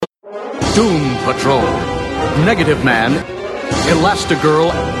Doom Patrol, Negative Man,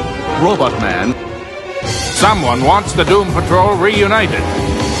 Elastigirl, Robotman. Someone wants the Doom Patrol reunited.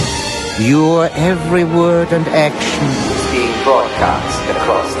 Your every word and action is being broadcast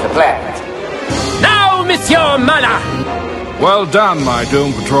across the planet. Now, Monsieur Mana! Well done, my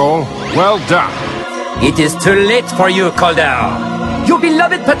Doom Patrol. Well done. It is too late for you, Calder. Your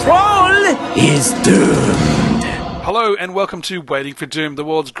beloved patrol is doomed. Hello and welcome to Waiting for Doom, the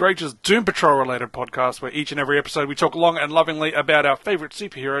world's greatest Doom Patrol-related podcast, where each and every episode we talk long and lovingly about our favourite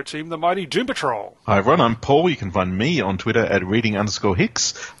superhero team, the mighty Doom Patrol. Hi everyone, I'm Paul. You can find me on Twitter at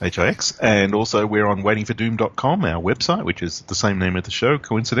reading_Hicks, H-I-X, and also we're on waitingfordoom.com, our website, which is the same name of the show,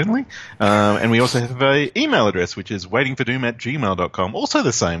 coincidentally. And we also have an email address, which is waitingfordoom@gmail.com, also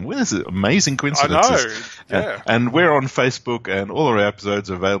the same. Well, this is amazing coincidences. I know, yeah. And we're on Facebook, and all our episodes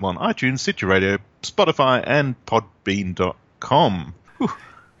are available on iTunes, Stitcher Radio, Spotify, and podbean.com.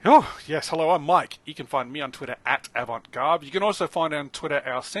 Oh, yes, hello, I'm Mike. You can find me on Twitter at AvantGarb. You can also find on Twitter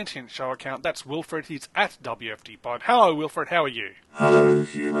our Sentient Show account. That's Wilfred. He's at WFDpod. Hello, Wilfred. How are you? Hello,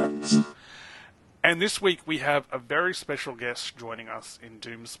 humans. And this week we have a very special guest joining us in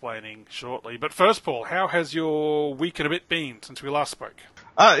Doomsplaining shortly. But first, Paul, how has your week and a bit been since we last spoke?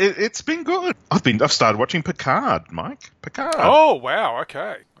 It's been good. I've started watching Picard, Mike. Picard. Oh, wow,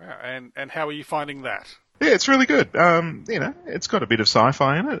 okay. Wow. And how are you finding that? Yeah, it's really good. It's got a bit of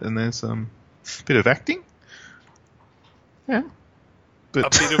sci-fi in it, and there's a bit of acting. Yeah.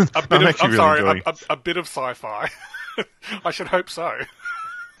 But a bit of sci-fi. I should hope so.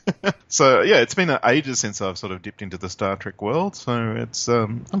 So yeah, it's been ages since I've sort of dipped into the Star Trek world, so it's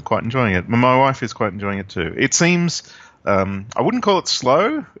I'm quite enjoying it. My wife is quite enjoying it too. It seems I wouldn't call it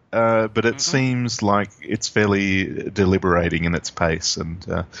slow, but it seems like it's fairly deliberating in its pace, and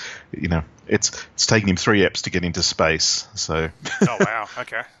it's taken him 3 eps to get into space. So oh wow,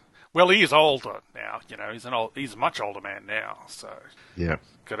 okay. Well, he is older now. He's a much older man now. So yeah,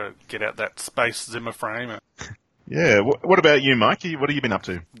 got to get out that space Zimmer frame. Yeah. What about you, Mike? What have you been up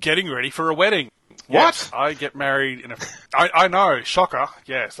to? Getting ready for a wedding. What? Yes, I get married in a... I know, shocker.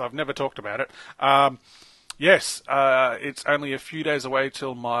 Yes, I've never talked about it. Yes, it's only a few days away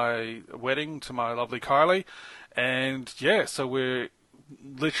till my wedding to my lovely Kylie. And yeah, so we're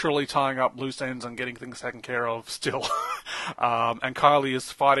literally tying up loose ends and getting things taken care of still. And Kylie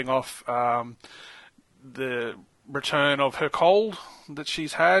is fighting off the return of her cold that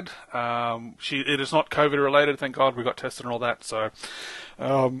she's had. It is not COVID related, thank God. We got tested and all that. So,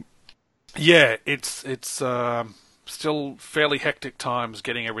 yeah, it's still fairly hectic times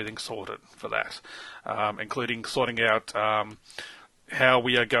getting everything sorted for that, including sorting out how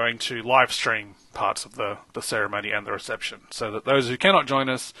we are going to live stream parts of the ceremony and the reception, so that those who cannot join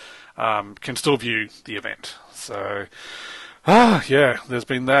us can still view the event. So. Yeah, there's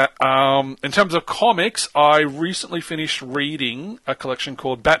been that. In terms of comics, I recently finished reading a collection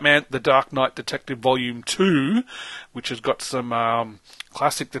called Batman The Dark Knight Detective Volume 2, which has got some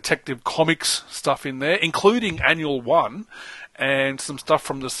classic detective comics stuff in there, including Annual 1, and some stuff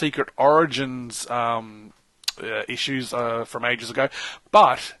from the Secret Origins issues from ages ago.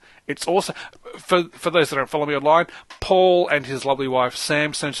 But it's also, for those that don't follow me online, Paul and his lovely wife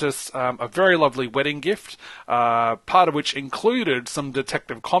Sam sent us a very lovely wedding gift, part of which included some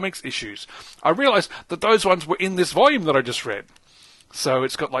Detective Comics issues. I realised that those ones were in this volume that I just read. So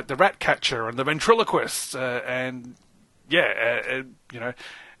it's got like the Ratcatcher and the Ventriloquist, and yeah,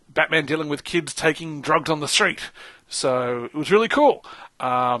 Batman dealing with kids taking drugs on the street. So it was really cool.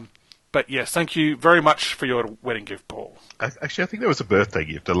 But yes, thank you very much for your wedding gift, Paul. Actually, I think that was a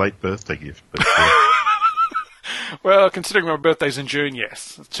late birthday gift. But, well, considering my birthday's in June,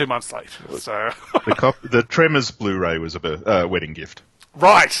 yes, it's 2 months late. So the Tremors Blu-ray was a wedding gift.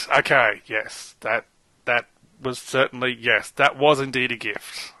 Right. Okay. Yes, that was certainly that was indeed a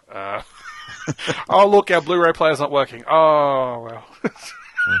gift. Oh look, our Blu-ray player's not working. Oh well.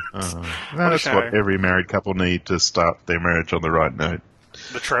 That's what every married couple need to start their marriage on the right note.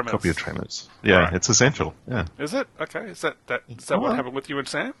 The Tremors. Copy of Tremors. Yeah, right. It's essential. Yeah. Is it? Okay. Is that what happened with you and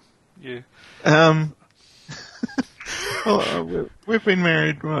Sam? You. Well, we've been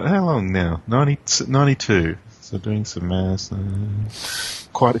married, how long now? 92. So doing some maths,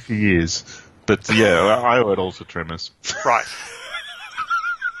 quite a few years. But yeah, I owe it all to Tremors. Right.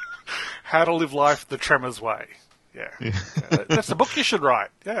 How to Live Life the Tremors Way. Yeah. That's the book you should write.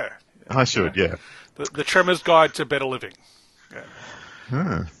 Yeah. I should, yeah. The Tremors Guide to Better Living. Yeah.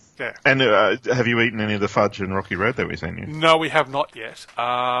 Huh. Yeah. And have you eaten any of the fudge and Rocky Road that we sent you? No, we have not yet.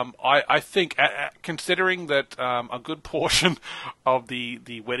 I think, considering that a good portion of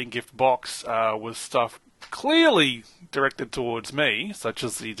the wedding gift box was stuff clearly directed towards me, such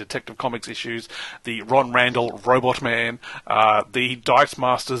as the Detective Comics issues, the Ron Randall Robotman, the Dice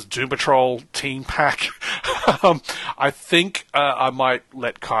Masters Doom Patrol Team Pack, I think I might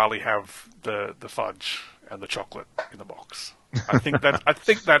let Kylie have the fudge and the chocolate in the box. I think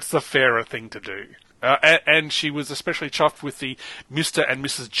that's the fairer thing to do. And she was especially chuffed with the Mr. and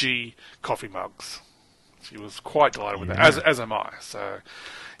Mrs. G coffee mugs. She was quite delighted with that, as am I. So,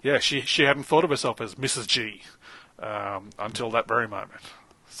 yeah, she hadn't thought of herself as Mrs. G until that very moment.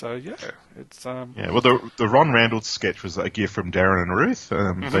 So, yeah, it's... well, the Ron Randall sketch was a gift from Darren and Ruth.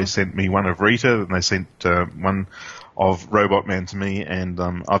 They sent me one of Rita, and they sent one of Robotman to me, and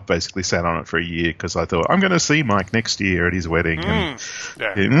I've basically sat on it for a year because I thought, I'm going to see Mike next year at his wedding. No.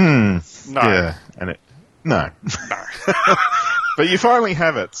 Yeah, and no. But you finally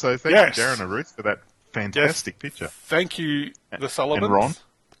have it, so thank you, Darren and Ruth, for that fantastic picture. Thank you, the Sullivans. And Ron.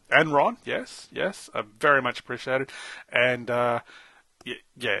 And Ron, yes. Very much appreciated. And,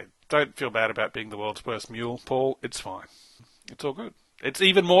 don't feel bad about being the world's worst mule, Paul. It's fine. It's all good. It's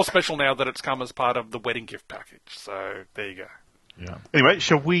even more special now that it's come as part of the wedding gift package. So, there you go. Yeah. Anyway,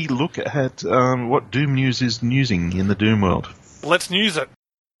 shall we look at what Doom News is newsing in the Doom world? Let's news it.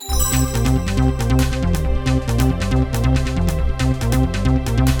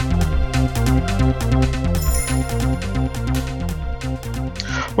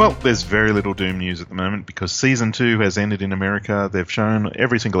 Well, there's very little Doom news at the moment because Season 2 has ended in America. They've shown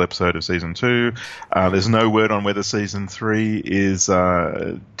every single episode of Season 2. There's no word on whether Season 3 is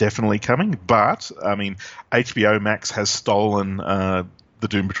definitely coming, but, I mean, HBO Max has stolen the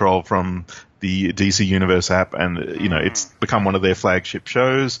Doom Patrol from the DC Universe app, and, it's become one of their flagship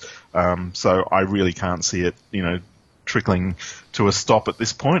shows, so I really can't see it, trickling to a stop at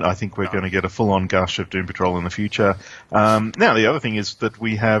this point. I think we're going to get a full-on gush of Doom Patrol in the future. Now, the other thing is that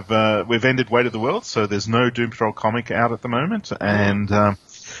we've ended Weight of the World, so there's no Doom Patrol comic out at the moment, and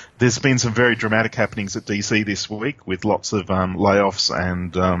there's been some very dramatic happenings at DC this week with lots of layoffs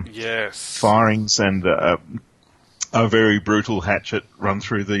and firings and a very brutal hatchet run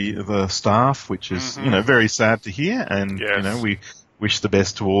through the staff, which is very sad to hear, and we wish the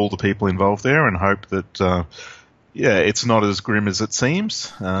best to all the people involved there and hope that it's not as grim as it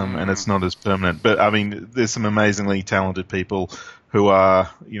seems, and it's not as permanent. But, I mean, there's some amazingly talented people who are,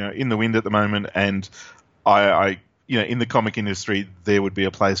 in the wind at the moment, and I in the comic industry, there would be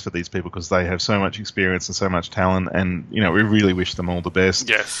a place for these people because they have so much experience and so much talent, and, we really wish them all the best.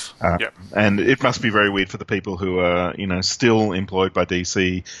 Yes. And it must be very weird for the people who are, still employed by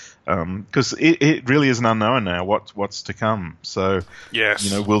DC, because it really is an unknown now what's to come. So,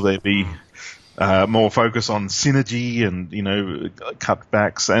 will there be more focus on synergy and,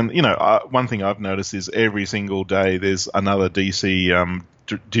 cutbacks. And, one thing I've noticed is every single day there's another DC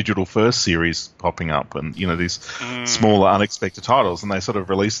digital first series popping up and, these smaller unexpected titles, and they sort of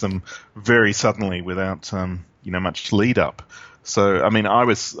release them very suddenly without, much lead up. So, I mean, I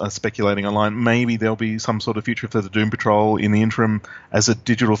was speculating online, maybe there'll be some sort of future for the Doom Patrol in the interim as a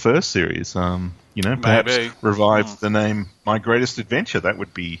digital first series. Perhaps revive the name My Greatest Adventure. That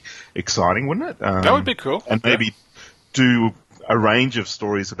would be exciting, wouldn't it? That would be cool. And maybe do a range of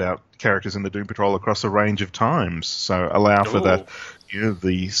stories about characters in the Doom Patrol across a range of times. So allow for that,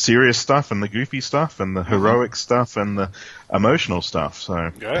 the serious stuff and the goofy stuff and the heroic stuff and the emotional stuff.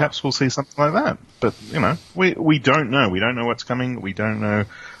 So perhaps we'll see something like that. But, we don't know. We don't know what's coming. We don't know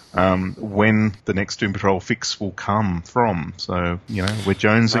when the next Doom Patrol fix will come from. So, we're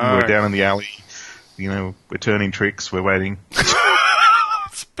jonesing. We're down in the alley. We're turning tricks. We're waiting.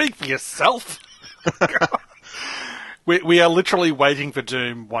 Speak for yourself. We are literally waiting for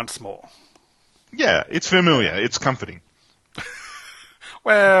Doom once more. Yeah, it's familiar. It's comforting.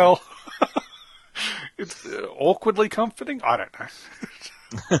 Well, it's awkwardly comforting. I don't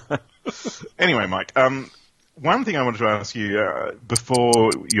know. Anyway, Mike, one thing I wanted to ask you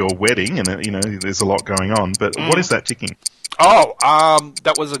before your wedding, and there's a lot going on, but what is that ticking? Oh,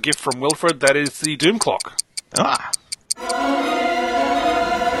 that was a gift from Wilfred. That is the Doom Clock. Ah.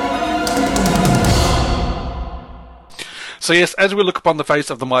 So yes, as we look upon the face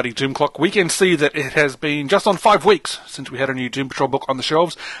of the mighty Doom Clock, we can see that it has been just on 5 weeks since we had a new Doom Patrol book on the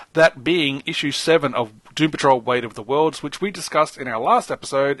shelves, that being issue 7 of Doom Patrol Weight of the Worlds, which we discussed in our last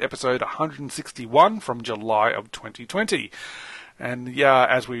episode 161 from July of 2020. And yeah,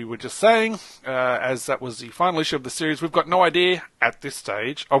 as we were just saying, as that was the final issue of the series, we've got no idea at this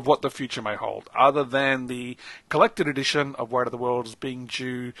stage of what the future may hold, other than the collected edition of Weight of the Worlds being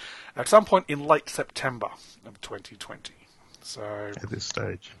due at some point in late September of 2020. So at this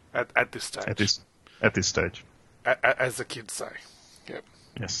stage. At this stage. At this stage. As the kids say. Yep.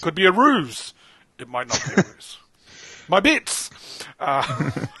 Yes. Could be a ruse. It might not be a ruse. My bits!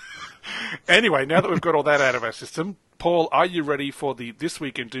 Anyway, now that we've got all that out of our system, Paul, are you ready for the This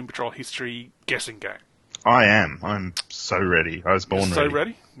Week in Doom Patrol History guessing game? I am. I'm so ready. I was born ready. So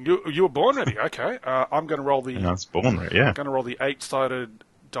ready? You were born ready. Okay. I'm going to roll the. And I was born ready. Yeah. I'm going to roll the 8-sided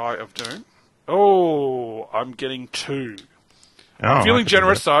die of doom. Oh, I'm getting 2. I'm feeling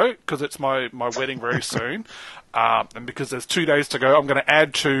generous though, because it's my wedding very soon, and because there's 2 days to go, I'm going to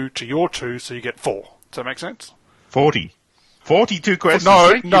add 2 to your 2, so you get 4. Does that make sense? 40. 42 questions.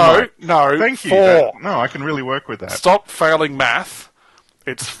 No. Thank you. 4. No, I can really work with that. Stop failing math.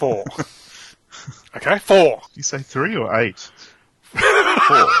 It's 4. Okay, 4. You say 3 or 8? 4.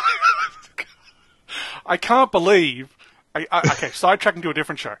 I can't believe... okay, sidetracking to a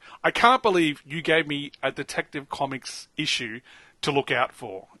different show. I can't believe you gave me a Detective Comics issue to look out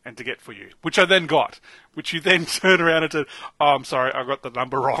for and to get for you, which I then got, which you then turned around and said, oh, I'm sorry, I got the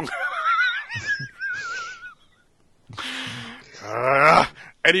number wrong.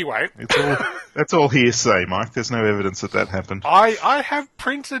 Anyway. That's all hearsay, Mike. There's no evidence that happened. I have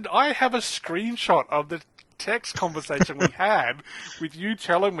a screenshot of the text conversation we had with you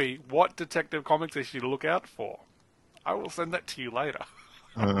telling me what Detective Comics issue to look out for. I will send that to you later.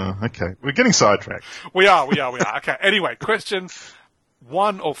 Okay. We're getting sidetracked. We are. Okay. Anyway, question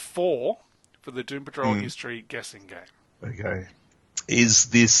 1 of 4 for the Doom Patrol history guessing game. Okay. Is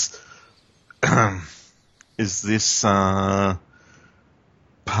this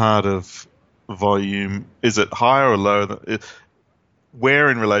part of volume? Is it higher or lower than? Where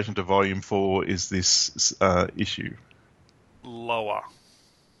in relation to volume 4 is this issue? Lower.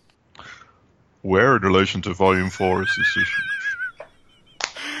 Where in relation to volume 4 is this issue?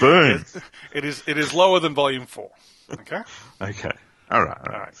 Boom. It is lower than volume 4. Okay. Okay. All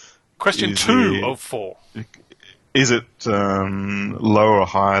right. Question 2 of 4. Is it lower or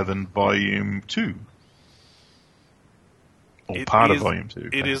higher than volume 2? Or part of volume 2?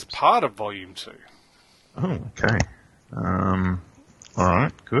 It is part of volume 2. Oh, okay. All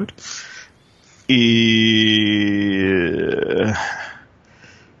right, good.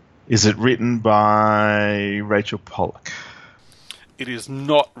 Is it written by Rachel Pollack? It is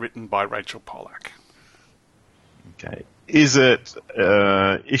not written by Rachel Pollack. Okay. Is it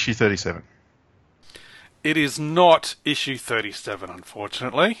issue 37? It is not issue 37,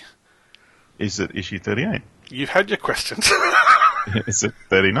 unfortunately. Is it issue 38? You've had your questions. Is it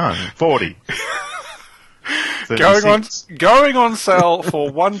 39? 40? Going on sale for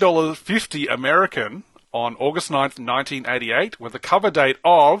 $1.50 American on August 9th, 1988, with a cover date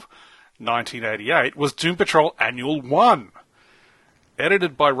of 1988, was Doom Patrol Annual 1.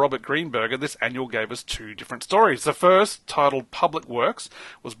 Edited by Robert Greenberger, this annual gave us 2 different stories. The first, titled Public Works,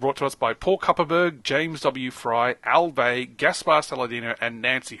 was brought to us by Paul Kupperberg, James W. Fry, Al Vey, Gaspar Saladino, and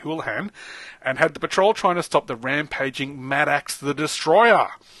Nancy Houlihan, and had the patrol trying to stop the rampaging Maddox the Destroyer,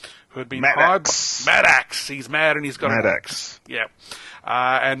 who had been hired by... Maddox! He's mad and he's got Maddox. Yeah.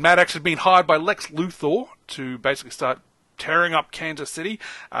 And Maddox had been hired by Lex Luthor to basically start tearing up Kansas City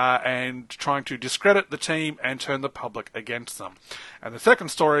and trying to discredit the team and turn the public against them. And the second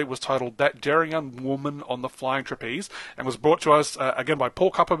story was titled That Daring Young Woman on the Flying Trapeze and was brought to us again by Paul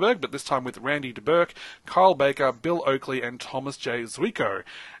Kupperberg, but this time with Randy DeBurke, Kyle Baker, Bill Oakley, and Thomas J. Zwico.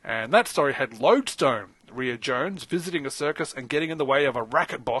 And that story had Lodestone, Rhea Jones, visiting a circus and getting in the way of a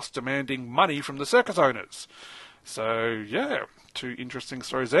racket boss demanding money from the circus owners. So, yeah, 2 interesting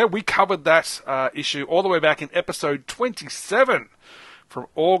stories there. We covered that issue all the way back in episode 27 from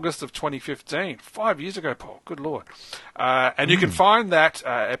August of 2015. 5 years ago, Paul. Good Lord. And you can find that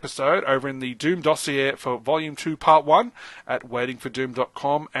episode over in the Doom dossier for Volume 2, Part 1 at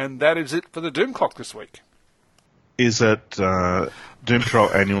waitingfordoom.com. And that is it for the Doom Clock this week. Is it Doom Patrol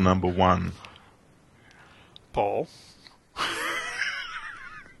Annual number 1? Paul?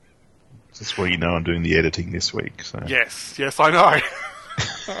 Just where you know I'm doing the editing this week. So. Yes, I know.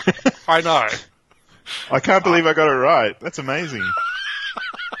 I know. I can't believe I got it right. That's amazing.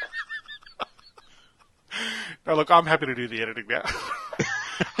 Now, look, I'm happy to do the editing now.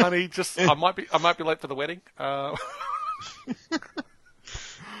 Honey, I might be late for the wedding.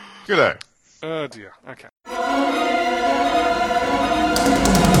 Good-o. Oh, dear. Okay.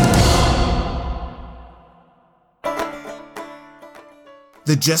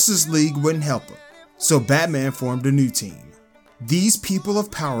 The Justice League wouldn't help him, so Batman formed a new team. These people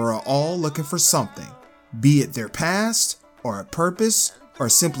of power are all looking for something, be it their past, or a purpose, or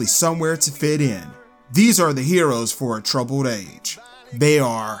simply somewhere to fit in. These are the heroes for a troubled age. They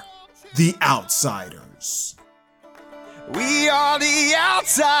are the Outsiders. We are the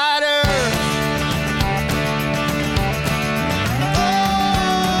Outsiders.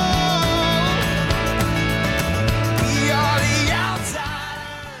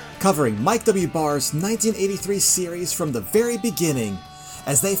 covering Mike W. Barr's 1983 series from the very beginning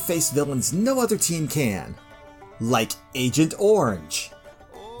as they face villains no other team can, like Agent Orange,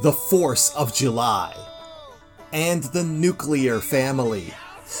 the Force of July, and the Nuclear Family.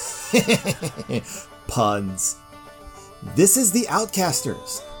 Puns. This is The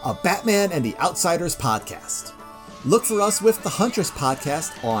Outcasters, a Batman and the Outsiders podcast. Look for us with the Huntress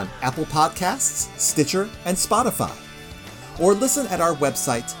podcast on Apple Podcasts, Stitcher, and Spotify. Or listen at our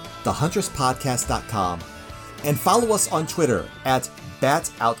website, thehuntress.podcast.com, and follow us on Twitter at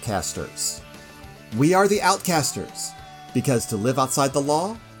BatOutcasters. We are the Outcasters, because to live outside the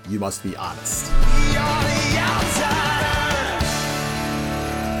law, you must be honest. We are the outsiders.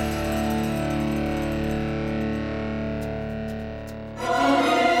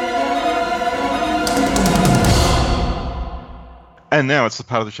 And now it's the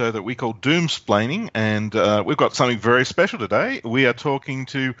part of the show that we call Doomsplaining, and we've got something very special today. We are talking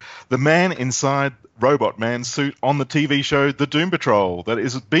to the man inside Robotman's suit on the TV show The Doom Patrol that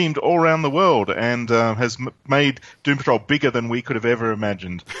is beamed all around the world and has made Doom Patrol bigger than we could have ever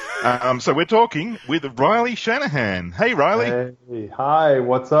imagined. So we're talking with Riley Shanahan. Hey, Riley. Hey, hi,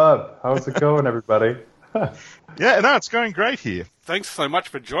 what's up? How's it going, everybody? Yeah, no, it's going great here. Thanks so much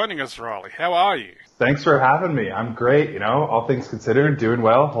for joining us, Riley. How are you? Thanks for having me. I'm great, all things considered, doing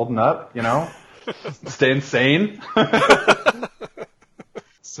well, holding up, staying sane.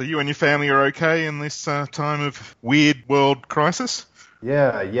 So you and your family are okay in this time of weird world crisis?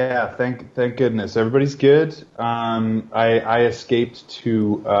 Yeah. Thank goodness. Everybody's good. I escaped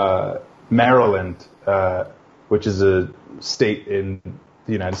to Maryland, which is a state in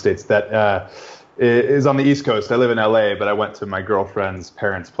the United States that is on the East Coast. I live in LA, but I went to my girlfriend's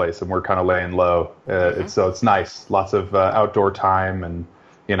parents' place, and we're kind of laying low. It's nice. Lots of outdoor time, and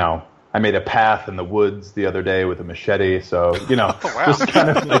I made a path in the woods the other day with a machete. So Wow. Just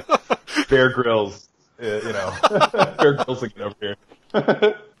kind of like Bear Grylls, Bear Grylls again over here.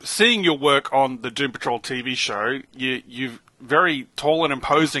 Seeing your work on the Doom Patrol TV show, you're very tall and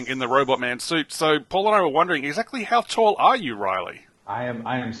imposing in the Robotman suit. So Paul and I were wondering, exactly how tall are you, Riley? I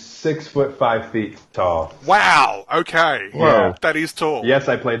am 6 foot 5 feet tall. Wow. Okay. Whoa. That is tall. Yes,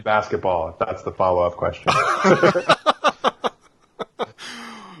 I played basketball. If that's the follow-up question.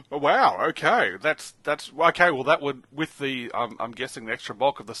 Wow. Okay. That's okay. Well, that would, with the I'm guessing the extra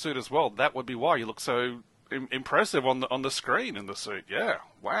bulk of the suit as well. That would be why you look so impressive on the screen in the suit. Yeah.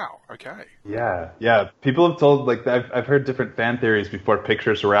 Wow. Okay. Yeah. People have told, I've heard different fan theories before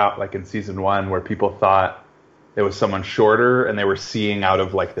pictures were out, like in season 1, where people thought it was someone shorter and they were seeing out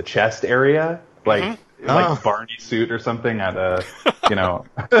of the chest area, like Barney's suit or something at and I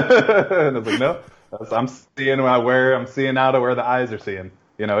was like, no, I'm seeing out of where the eyes are seeing.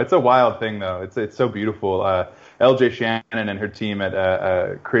 It's a wild thing though. It's so beautiful. LJ Shannon and her team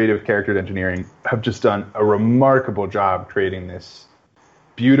at Creative Character Engineering have just done a remarkable job creating this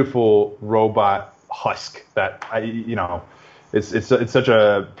beautiful robot husk that it's such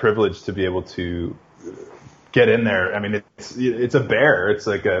a privilege to be able to get in there. I mean, it's a bear. It's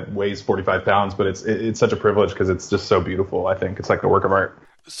weighs 45 pounds, but it's such a privilege because it's just so beautiful. I think it's like a work of art.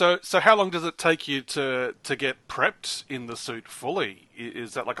 So how long does it take you to get prepped in the suit fully?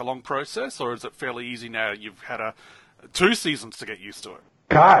 Is that a long process, or is it fairly easy now? You've had 2 seasons to get used to it.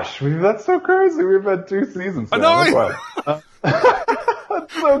 Gosh, that's so crazy. We've had 2 seasons now. I know.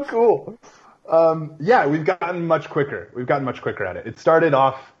 That's so cool. We've gotten much quicker. At it. It started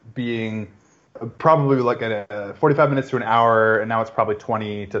off being probably a 45 minutes to an hour, and now it's probably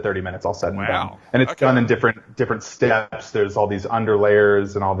 20 to 30 minutes all said and done. And it's done in different steps. There's all these under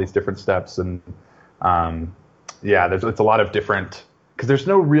layers and all these different steps, and it's a lot of different, because there's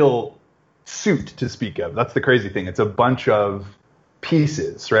no real suit to speak of. That's the crazy thing. It's a bunch of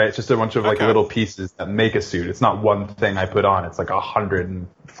pieces, right? It's just a bunch of little pieces that make a suit. It's not one thing I put on. It's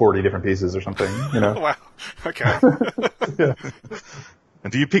 140 different pieces or something. Wow. Okay. Yeah.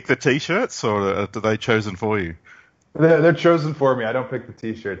 And do you pick the T-shirts, or are they chosen for you? They're chosen for me. I don't pick the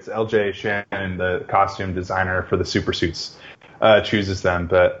T-shirts. LJ Shannon, the costume designer for the super suits, chooses them.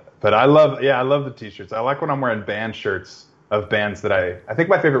 But I love the T-shirts. I like when I'm wearing band shirts of bands that I think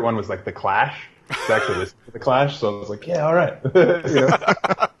my favorite one was the Clash. It's actually listened to the Clash, so I was like, yeah, all right.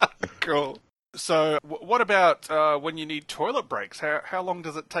 Cool. So what about when you need toilet breaks? How long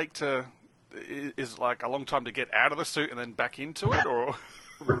does it take to? Is a long time to get out of the suit and then back into it, or?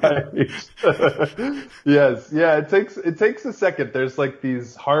 Right. Yes. Yeah. It takes a second. There's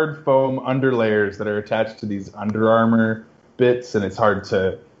these hard foam underlayers that are attached to these Under Armour bits, and it's hard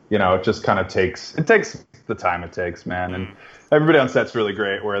to, it just kind of takes the time it takes, man. And everybody on set's really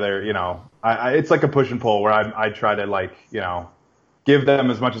great. Where they're, it's like a push and pull. Where I try to give them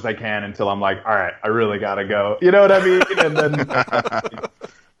as much as I can until I'm like, all right, I really gotta go. You know what I mean? And then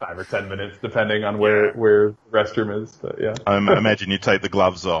 5 or 10 minutes, depending on where the restroom is. But yeah, I imagine you take the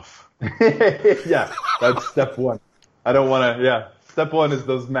gloves off. Yeah, that's step one. I don't want to. Yeah, step one is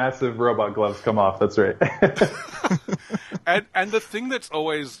those massive robot gloves come off. That's right. and the thing that's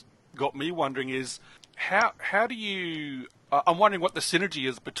always got me wondering is how do you? I'm wondering what the synergy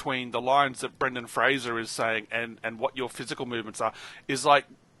is between the lines that Brendan Fraser is saying and what your physical movements are. Is like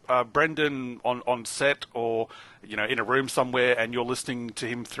Brendan on set or in a room somewhere and you're listening to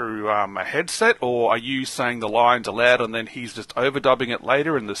him through a headset, or are you saying the lines aloud and then he's just overdubbing it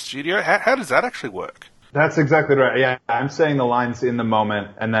later in the studio? How does that actually work? That's exactly right. Yeah, I'm saying the lines in the moment,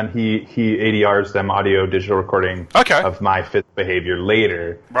 and then he ADRs them, audio digital recording of my fifth behavior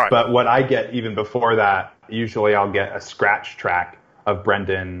later. Right. But what I get even before that, usually I'll get a scratch track of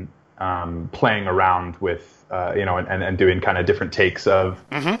Brendan playing around with, and doing kind of different takes of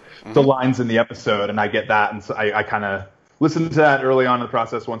the lines in the episode, and I get that, and so I kind of listen to that early on in the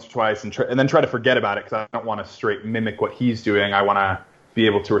process once or twice, and then try to forget about it because I don't want to straight mimic what he's doing. I want to be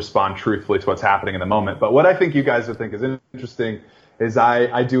able to respond truthfully to what's happening in the moment. But what I think you guys would think is interesting is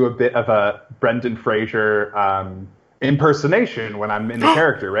I do a bit of a Brendan Fraser impersonation when I'm in the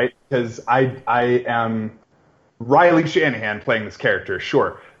character, right? Because I am Riley Shanahan playing this character,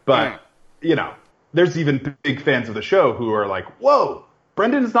 sure. But, there's even big fans of the show who are like, whoa,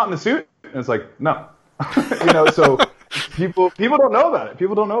 Brendan's not in the suit? And it's like, no. So people don't know about it.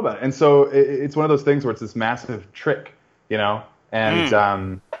 People don't know about it. And so it's one of those things where it's this massive trick,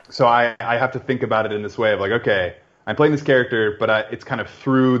 And so I have to think about it in this way of like, okay, I'm playing this character, but it's kind of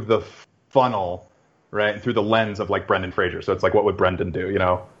through the funnel, right, and through the lens of like Brendan Fraser. So it's like, what would Brendan do,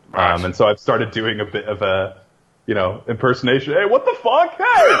 Right. And so I've started doing a bit of a, impersonation. Hey, what the fuck?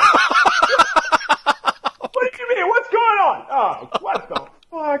 Hey! What do you mean? What's going on? Oh, what the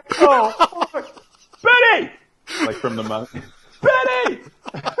fuck? Oh, fuck. Betty! Like from the month. Betty!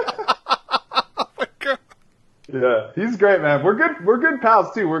 Yeah, he's great, man. We're good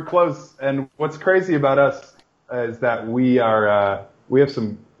pals too. We're close. And what's crazy about us is that we have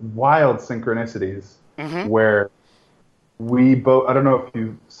some wild synchronicities where we both, I don't know if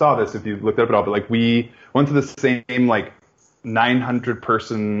you saw this, if you looked it up at all, but like we went to the same like 900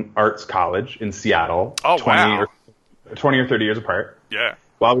 person arts college in Seattle. Oh, 20 or 30 years apart. Yeah.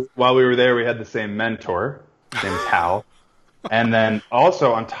 While we were there, we had the same mentor named Hal. And then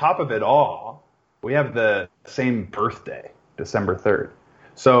also on top of it all, we have the same birthday, December 3rd.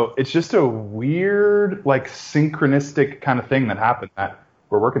 So it's just a weird, like, synchronistic kind of thing that happened that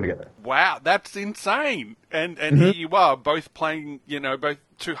we're working together. Wow, that's insane. And here you are, both playing, both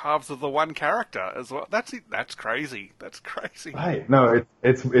two halves of the one character as well. That's crazy. That's crazy. Right. No,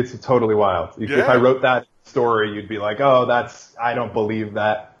 it's totally wild. If I wrote that story, you'd be like, oh, I don't believe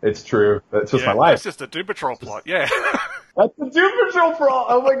that. It's true. That's just my life. It's just a Doom Patrol plot, yeah. That's the Doom Patrol plot.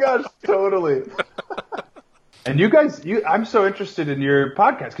 Oh my gosh, totally. And you guys, I'm so interested in your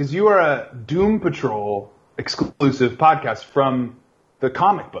podcast because you are a Doom Patrol exclusive podcast from the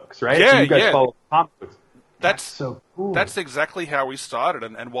comic books, right? Yeah, so you guys follow the comic books. That's so cool. That's exactly how we started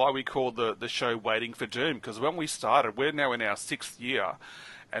and why we called the show Waiting for Doom, because when we started, we're now in our 6th year,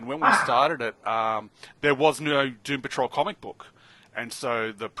 and when we started it, there was no Doom Patrol comic book. And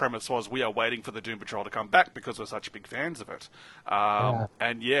so the premise was we are waiting for the Doom Patrol to come back because we're such big fans of it.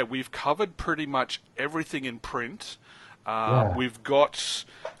 And we've covered pretty much everything in print. We've got,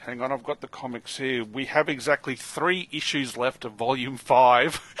 hang on, I've got the comics here. We have exactly 3 issues left of Volume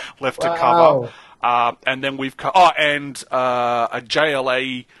 5 left to cover. And then we've a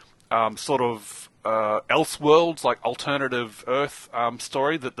JLA sort of Elseworlds, like alternative Earth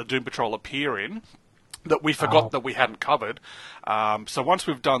story that the Doom Patrol appear in, that we forgot that we hadn't covered. So once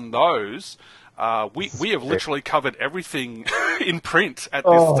we've done those, we have literally covered everything in print at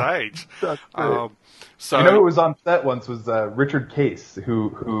this stage. So who was on set once was Richard Case,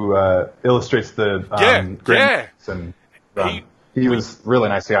 who illustrates the and he was really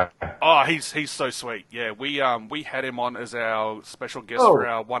nice guy. Oh, he's so sweet. Yeah, we had him on as our special guest for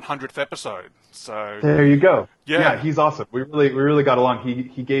our 100th episode. So there you go. Yeah, he's awesome. We really got along.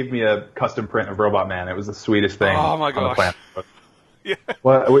 He gave me a custom print of Robotman. It was the sweetest thing. Oh my gosh. On the planet. Yeah.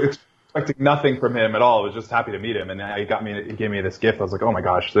 Well, I was expecting nothing from him at all. I was just happy to meet him, and he gave me this gift. I was like, oh my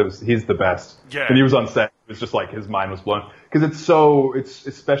gosh, he's the best. Yeah. And he was on set. It was just like his mind was blown because it's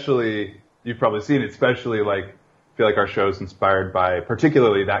especially, you've probably seen it, especially like I feel like our show's inspired by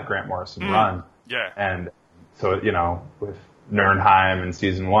particularly that Grant Morrison run. Yeah. And so with Nurnheim in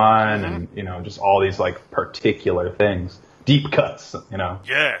season 1 and just all these like particular things, deep cuts.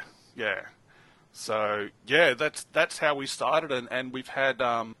 Yeah. So yeah, that's how we started, and we've had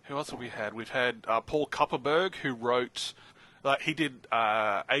who else have we had? We've had Paul Kupperberg, who wrote. He did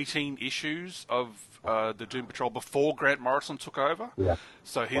 18 issues of the Doom Patrol before Grant Morrison took over. Yeah.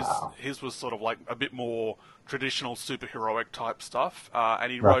 So his was sort of like a bit more traditional superheroic type stuff,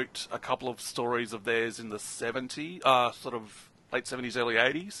 and he wrote a couple of stories of theirs in the 70s, sort of late 70s, early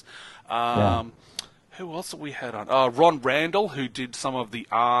 80s. Who else have we had on? Ron Randall, who did some of the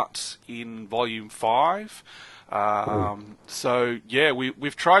art in Volume 5. So yeah,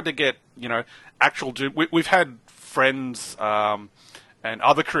 we've tried to get actual Doom. We've had friends and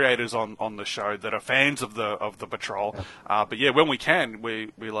other creators on the show that are fans of the Patrol. But yeah, when we can,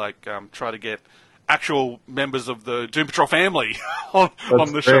 we try to get actual members of the Doom Patrol family on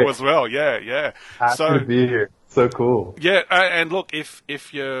the show as well. Yeah. Happy to be here. So cool. Yeah, and look, if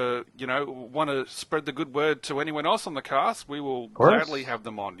you want to spread the good word to anyone else on the cast, we will gladly have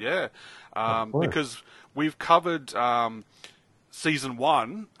them on. Yeah, because we've covered season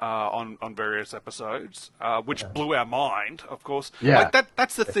 1 on various episodes, which blew our mind. Of course,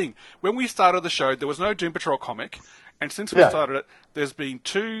 that's the thing. When we started the show, there was no Doom Patrol comic. And since we started it, there's been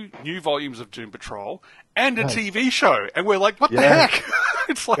 2 new volumes of Doom Patrol and a TV show. And we're like, what the heck?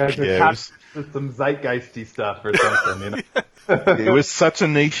 It's like... some zeitgeisty stuff or something, It was such a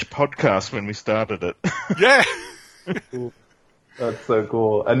niche podcast when we started it. Yeah. That's so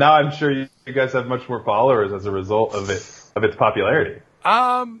cool. And now I'm sure you guys have much more followers as a result of its popularity.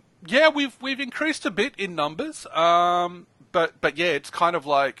 Yeah, we've increased a bit in numbers. But yeah, it's kind of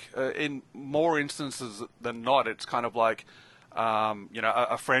like in more instances than not, it's kind of like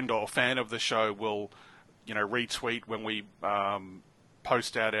a friend or a fan of the show will retweet when we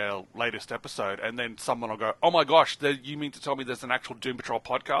post out our latest episode, and then someone will go, "Oh my gosh, you mean to tell me there's an actual Doom Patrol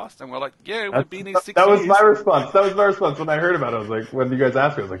podcast?" And we're like, "Yeah, we've been here 6 years." That was my response. That was my response when I heard about it. I was like, when you guys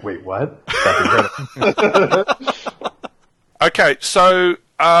asked me, I was like, "Wait, what?" That's incredible. Okay, so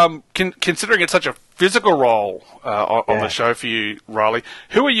considering it's such a physical role on the show for you, Riley,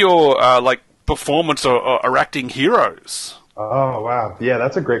 who are your performance or acting heroes? Oh wow, yeah,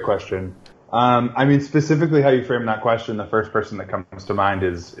 that's a great question. I mean, specifically how you frame that question, the first person that comes to mind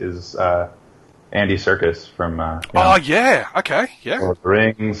is Andy Serkis from Lord of the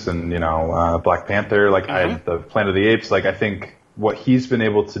Rings and Black Panther. The Planet of the Apes. I think what he's been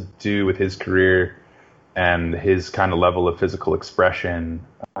able to do with his career and his kind of level of physical expression,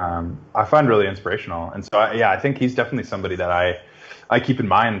 I find really inspirational. And so I think he's definitely somebody that I keep in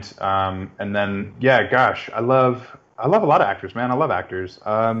mind. And then I love a lot of actors, man. I love actors.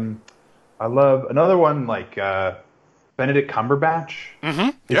 I love another one like Benedict Cumberbatch.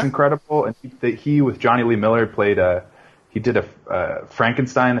 He's incredible, and he with Johnny Lee Miller did a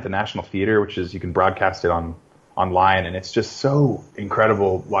Frankenstein at the National Theater, which is you can broadcast it online, and it's just so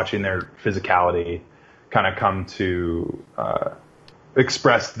incredible watching their physicality kind of come to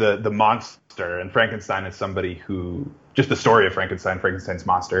express the monster. And Frankenstein is somebody who just the story of Frankenstein's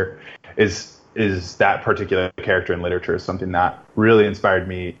monster is that particular character in literature is something that really inspired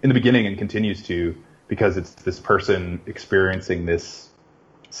me in the beginning and continues to, because it's this person experiencing this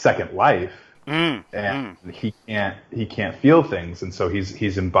second life and he can't feel things, and so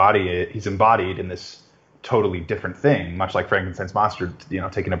he's embodied in this totally different thing, much like Frankenstein's monster,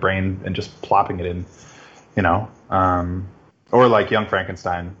 taking a brain and just plopping it in, or like Young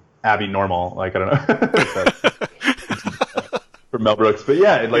Frankenstein, Abby Normal, I don't know. From Mel Brooks, but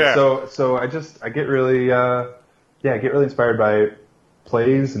so I get really inspired by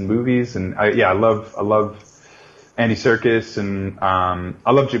plays and movies, and I love Andy Serkis, and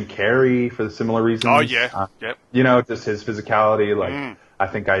I love Jim Carrey for the similar reasons. Oh yeah, yep. Just his physicality. I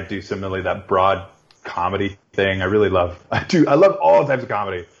think I do similarly that broad comedy thing. I love all types of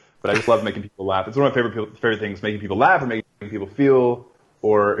comedy, but I just love making people laugh. It's one of my favorite things: making people laugh or making people feel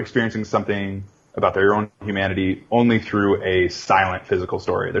or experiencing something about their own humanity only through a silent physical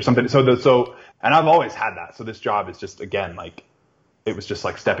story. There's something and I've always had that. So this job is just, again, it was just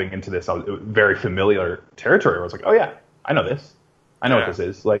like stepping into this very familiar territory where I was like, oh yeah, I know this. I know what this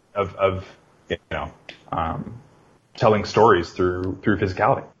is, telling stories through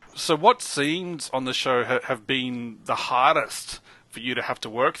physicality. So what scenes on the show have been the hardest for you to have to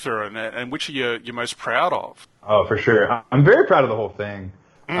work through, and which are you most proud of? Oh, for sure. I'm very proud of the whole thing.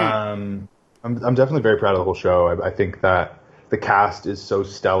 I'm definitely very proud of the whole show. I think that the cast is so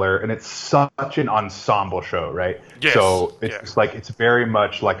stellar, and it's such an ensemble show, right? Yes. So it's just it's very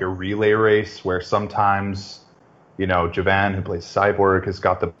much like a relay race where sometimes, Javan, who plays Cyborg, has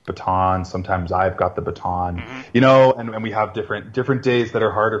got the baton. Sometimes I've got the baton, and we have different days that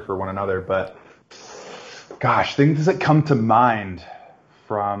are harder for one another. But gosh, things that come to mind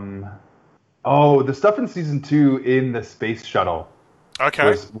from Oh, the stuff in season 2 in the space shuttle.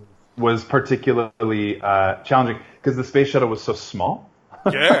 Okay. Was particularly challenging because the space shuttle was so small.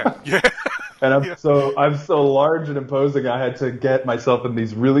 Yeah. And I'm so large and imposing. I had to get myself in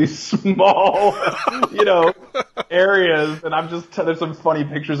these really small, areas. And there's some funny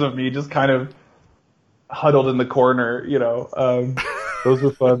pictures of me just kind of huddled in the corner. Those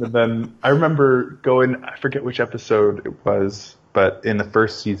were fun. And then I remember going. I forget which episode it was, but in the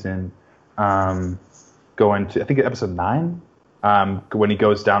first season, going to I think episode 9. When he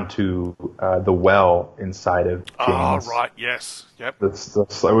goes down to the well inside of James. Oh, right, yes. Yep.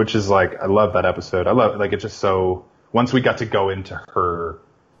 Which is I love that episode. I love it's just so, once we got to go into her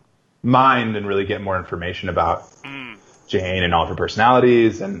mind and really get more information about Jane and all of her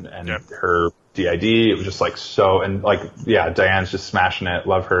personalities and her DID, it was just so, and Diane's just smashing it.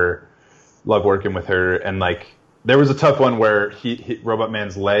 Love her. Love working with her. And there was a tough one where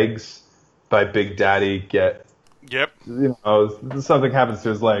Robotman's legs by Big Daddy get, yep. Something happens to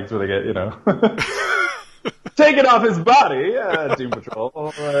his legs where they get, taken off his body. Doom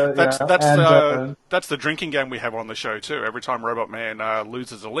Patrol. That's the drinking game we have on the show too. Every time Robotman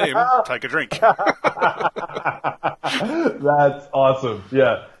loses a limb, take a drink. That's awesome.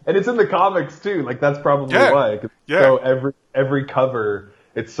 Yeah, and it's in the comics too. That's probably why. So every cover,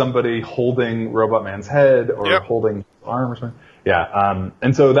 it's somebody holding Robotman's head or holding his arm or something. Yeah,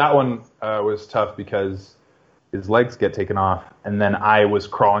 and so that one was tough because his legs get taken off, and then I was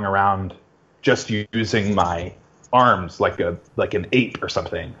crawling around just using my arms like an ape or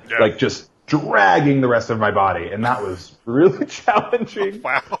something, just dragging the rest of my body, and that was really challenging.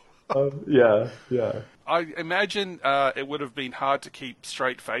 Wow. Yeah. I imagine it would have been hard to keep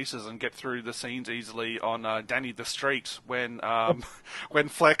straight faces and get through the scenes easily on Danny the Street when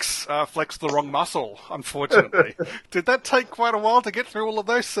Flex flexed the wrong muscle, unfortunately. Did that take quite a while to get through all of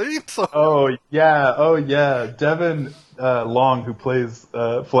those scenes? Oh, yeah. Devin Long, who plays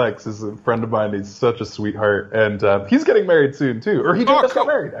Flex, is a friend of mine. He's such a sweetheart. And he's getting married soon, too. Or he just got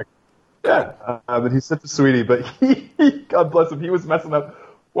married, actually. Yeah. But he's such a sweetie. But he, God bless him, he was messing up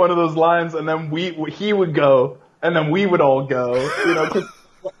one of those lines, and then he would go, and then we would all go, because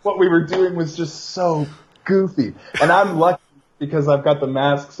what we were doing was just so goofy. And I'm lucky because I've got the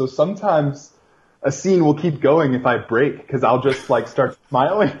mask, so sometimes a scene will keep going if I break, because I'll just start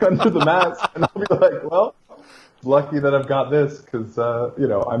smiling under the mask, and I'll be like, well, lucky that I've got this, because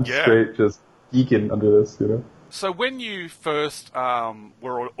I'm straight just geeking under this, So when you first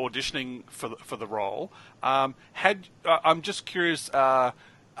were auditioning for the role, I'm just curious.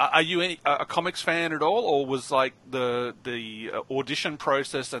 Are you a comics fan at all, or was the audition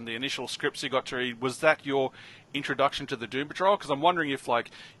process and the initial scripts you got to read, was that your introduction to the Doom Patrol? Because I'm wondering if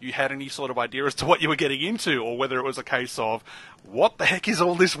you had any sort of idea as to what you were getting into, or whether it was a case of what the heck is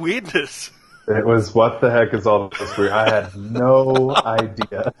all this weirdness? It was what the heck is all this weird. I had no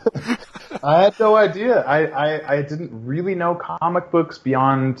idea. I didn't really know comic books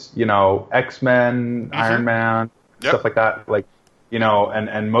beyond X-Men, Iron Man, stuff like that.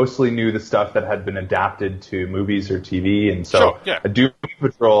 And mostly knew the stuff that had been adapted to movies or TV. And so, Doom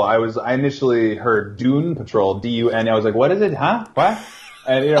Patrol, I initially heard Dune Patrol, D-U-N. I was like, what is it? Huh? What?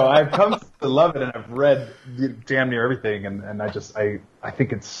 And, I've come to love it, and I've read damn near everything. And I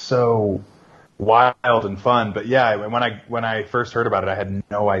think it's so wild and fun. But yeah, when I first heard about it, I had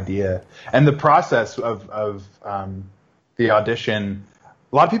no idea. And the process of the audition,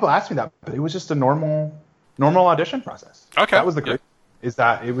 a lot of people asked me that, but it was just a normal audition process. Okay. That was the great, is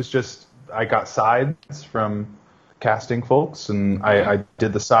that it was just, I got sides from casting folks, and I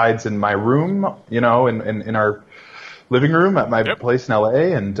did the sides in my room, in our living room at my place in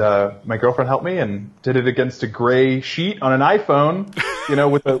LA, and my girlfriend helped me and did it against a gray sheet on an iPhone,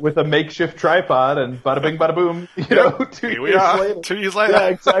 with a makeshift tripod, and bada bing, bada boom, Here we are, 2 years later. Yeah,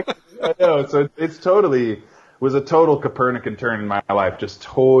 exactly. I know. So it's was a total Copernican turn in my life, just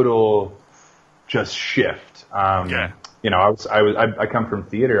shift. I come from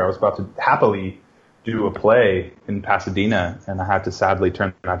theater. I was about to happily do a play in Pasadena, and I had to sadly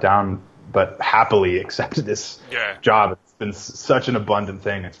turn that down, but happily accepted this job. It's been such an abundant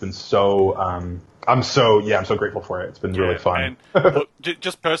thing. It's been so, I'm so grateful for it. It's been really fun. And, look,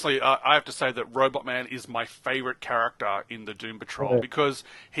 just personally, I have to say that Robotman is my favorite character in the Doom Patrol, because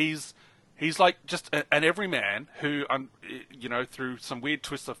he's just an everyman who, through some weird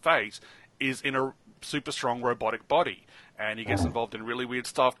twists of fate, is in a super strong robotic body, and he gets involved in really weird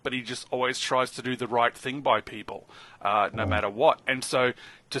stuff, but he just always tries to do the right thing by people, no matter what. And so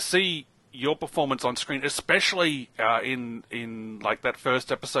to see your performance on screen, especially in like that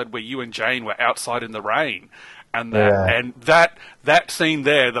first episode where you and Jane were outside in the rain, and that scene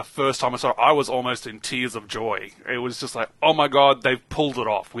there, the first time I saw it, I was almost in tears of joy. It was just like, oh my god, they've pulled it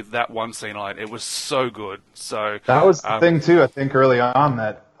off with that one scene alone. It was so good. So that was the thing too. I think early on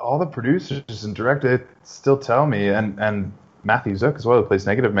that all the producers and directors still tell me, and Matthew Zook as well, who plays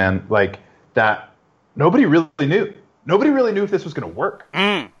Negative Man, like that nobody really knew. Nobody really knew if this was going to work.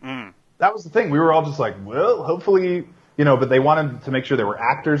 That was the thing. We were all just like, well, hopefully, but they wanted to make sure there were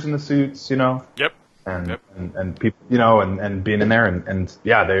actors in the suits, Yep. And people, and being in there and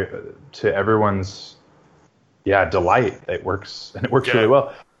they, to everyone's, delight, it works, and it works really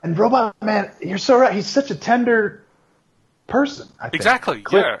well. And Robotman, you're so right. He's such a tender person, I think. Exactly,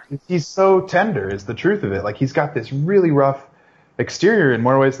 He's so tender is the truth of it. Like, he's got this really rough exterior in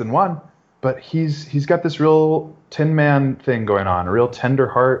more ways than one, but he's got this real Tin Man thing going on, a real tender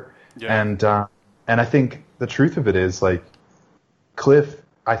heart. Yeah. And I think the truth of it is, like, Cliff,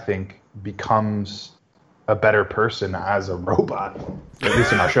 I think, becomes a better person as a robot, at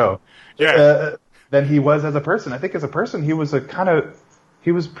least in our show, than he was as a person. I think as a person, he was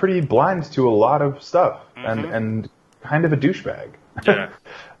he was pretty blind to a lot of stuff and kind of a douchebag. Yeah.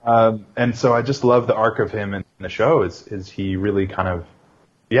 And so I just love the arc of him in the show is he really kind of,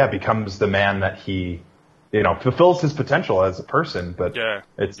 becomes the man that he, fulfills his potential as a person, but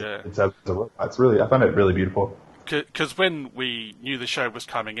it's as a robot. It's really, I found it really beautiful. Because when we knew the show was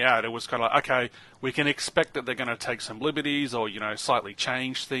coming out, it was kind of like, okay, we can expect that they're going to take some liberties or, slightly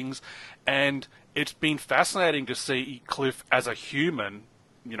change things. And it's been fascinating to see Cliff as a human,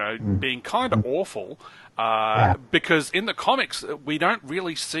 being kind of awful. Because in the comics, we don't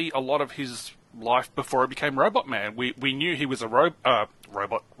really see a lot of his life before he became Robotman. We knew he was a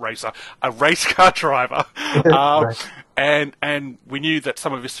robot racer, a race car driver, and we knew that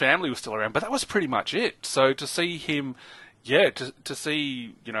some of his family was still around, but that was pretty much it. So to see him, to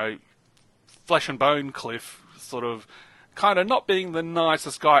see flesh and bone Cliff sort of kind of not being the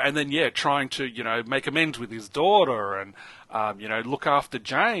nicest guy, and then trying to make amends with his daughter and look after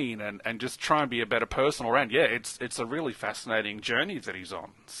Jane and just try and be a better person all around. It's a really fascinating journey that he's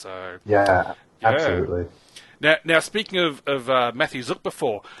on. So absolutely. Now speaking of Matthew Zook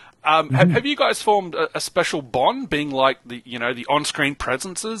before, have you guys formed a special bond, being like the on-screen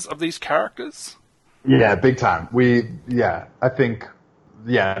presences of these characters? Yeah, big time. I think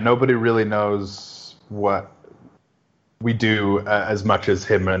nobody really knows what we do as much as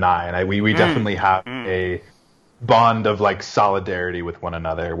him and I, and we definitely have a bond of like solidarity with one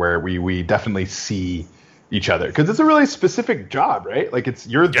another, where we definitely see each other, because it's a really specific job, right? Like,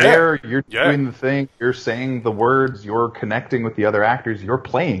 you're there, you're doing the thing, you're saying the words, you're connecting with the other actors, you're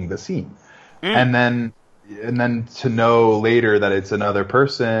playing the scene, and then to know later that it's another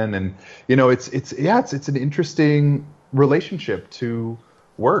person, and it's an interesting relationship to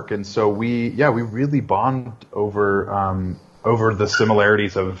work, and so we really bond over the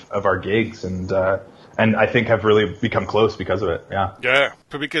similarities of our gigs, and I think have really become close because of it.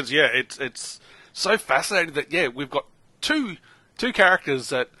 Because it's so fascinating that we've got two characters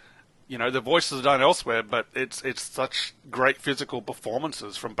that the voices are done elsewhere, but it's such great physical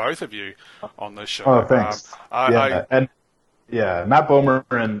performances from both of you on this show. Oh, thanks. Matt Bomer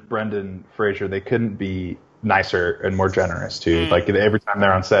and Brendan Fraser, they couldn't be nicer and more generous too. Like, every time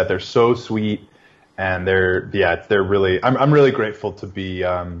they're on set, they're so sweet, and they're really. I'm really grateful to be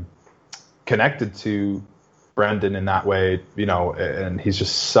connected to Brendan in that way, and he's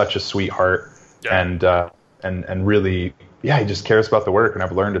just such a sweetheart. And really, he just cares about the work, and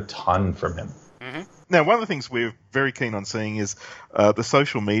I've learned a ton from him. Now, one of the things we're very keen on seeing is the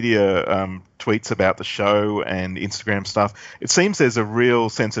social media tweets about the show and Instagram stuff. It seems there's a real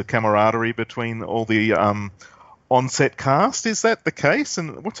sense of camaraderie between all the on-set cast. Is that the case?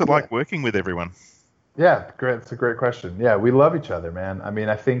 And what's it like working with everyone? Yeah, great. It's a great question. Yeah, we love each other, man. I mean,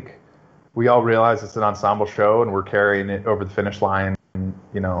 I think we all realize it's an ensemble show, and we're carrying it over the finish line,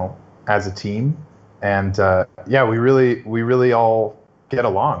 as a team. And we really all get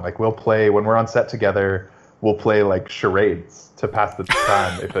along. Like, we'll play when we're on set together. We'll play like charades to pass the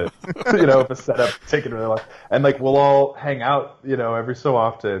time if it, if a setup taking really long. And like, we'll all hang out, every so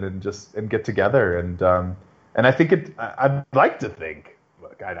often and get together. And I think I'd like to think.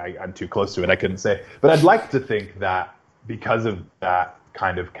 Look, I'm too close to it. I couldn't say, but I'd like to think that because of that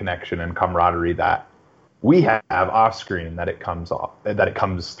kind of connection and camaraderie that we have off screen, that it comes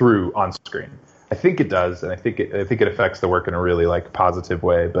through on screen. I think it does, and I think it affects the work in a really like positive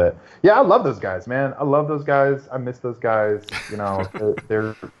way. But I love those guys, man. I love those guys. I miss those guys.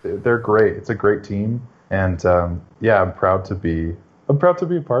 They're great. It's a great team, and I'm proud to be a part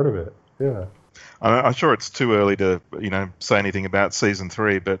of it. Yeah. I'm sure it's too early to, say anything about season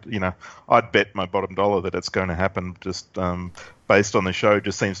 3, but, I'd bet my bottom dollar that it's going to happen just based on the show.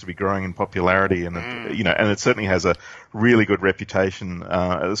 Just seems to be growing in popularity, and, and it certainly has a really good reputation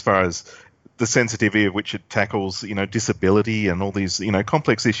as far as the sensitivity of which it tackles, disability and all these,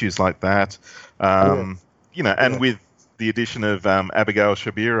 complex issues like that. And with the addition of Abigail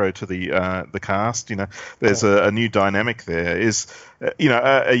Shabiro to the cast, there's a new dynamic there.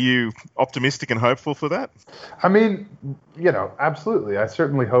 Are you optimistic and hopeful for that? I mean, absolutely. I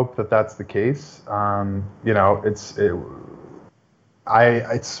certainly hope that that's the case.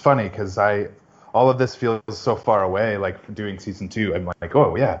 It's funny because all of this feels so far away. Like doing season 2, I'm like,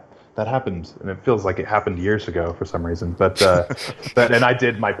 oh yeah, that happened, and it feels like it happened years ago for some reason. But and I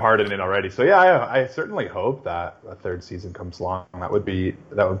did my part in it already. So yeah, I certainly hope that a 3rd season comes along. That would be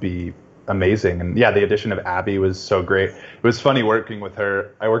amazing. And yeah, the addition of Abby was so great. It was funny working with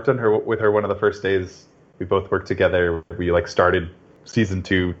her. I worked with her one of the first days we both worked together. We started season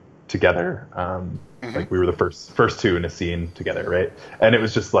 2 together. Like we were the first 2 in a scene together, right? And it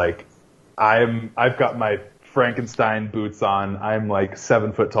was just like I've got my Frankenstein boots on. I'm like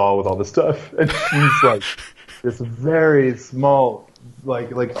 7 foot tall with all this stuff, and she's like this very small, like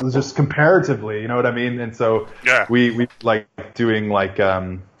just comparatively, you know what I mean? And so we like doing like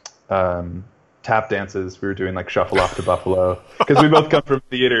tap dances. We were doing like Shuffle Off to Buffalo because we both come from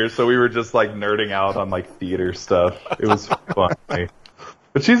theater, so we were just like nerding out on like theater stuff. It was funny,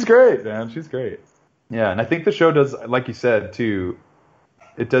 but she's great, man. She's great. Yeah, and I think the show does, like you said too.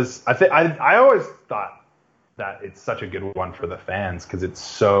 It does. I always thought that it's such a good one for the fans because it's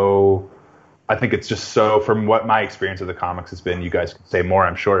so. I think it's just so. From what my experience of the comics has been, you guys can say more,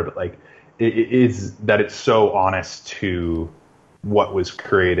 I'm sure, but like it is that it's so honest to what was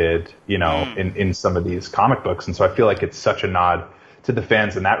created, in some of these comic books, and so I feel like it's such a nod to the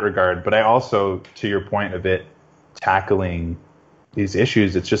fans in that regard. But I also, to your point of it tackling these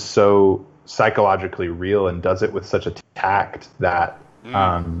issues, it's just so psychologically real and does it with such a tact that.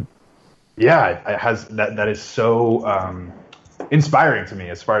 It has that is so inspiring to me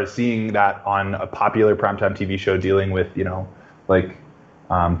as far as seeing that on a popular primetime TV show dealing with, Danny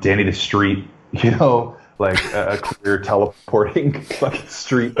the Street, like a queer teleporting fucking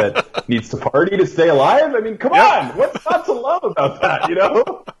street that needs to party to stay alive. I mean, come on, what's not to love about that,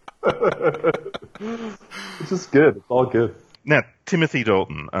 It's just good. It's all good. Now, Timothy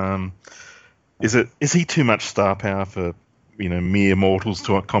Dalton, is he too much star power for mere mortals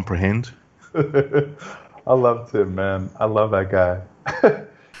to comprehend? I love Tim, man. I love that guy.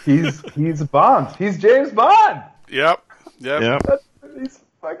 He's Bond. He's James Bond. Yep. He's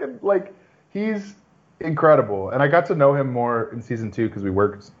fucking he's incredible. And I got to know him more in season 2 because we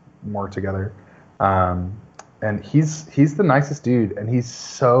worked more together. And he's the nicest dude, and he's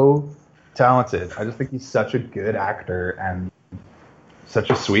so talented. I just think he's such a good actor and such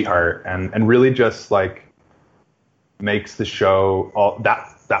a sweetheart, and really just makes the show all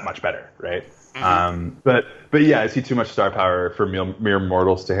that much better, right? But yeah, is he too much star power for mere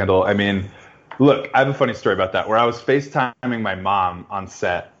mortals to handle? I mean, look, I have a funny story about that, where I was FaceTiming my mom on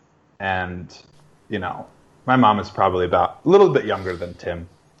set, and my mom is probably about a little bit younger than Tim,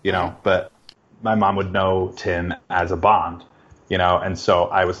 but my mom would know Tim as a Bond, and so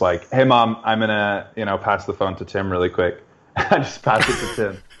I was like, hey mom, I'm gonna pass the phone to Tim really quick. I just passed it to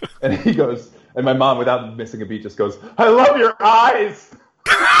Tim, and he goes. And my mom, without missing a beat, just goes, I love your eyes!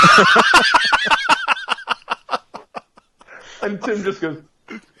 And Tim just goes,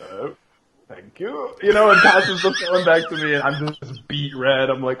 oh, thank you. And passes the phone back to me, and I'm just beat red.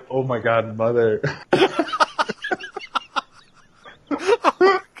 I'm like, oh my God, mother.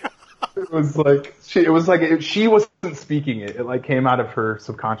 It was like, she wasn't speaking it. It came out of her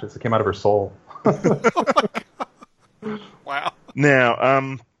subconscious. It came out of her soul. Wow.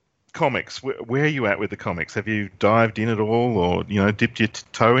 Now, comics. Where are you at with the comics? Have you dived in at all, or dipped your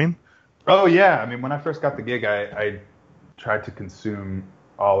toe in? Oh yeah. I mean, when I first got the gig, I tried to consume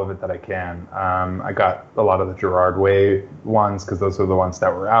all of it that I can. I got a lot of the Gerard Way ones because those are the ones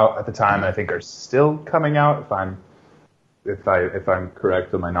that were out at the time, and I think are still coming out. If I'm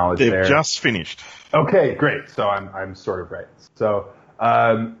correct in my knowledge, they've just finished. Okay, great. So I'm sort of right. So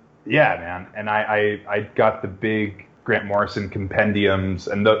yeah, man. And I got the big Grant Morrison compendiums,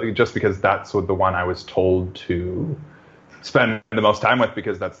 and just because that's the one I was told to spend the most time with,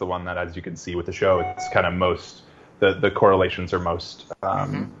 because that's the one that, as you can see with the show, it's kind of most the correlations are most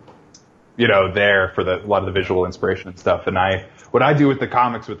there for a lot of the visual inspiration and stuff. And what I do with the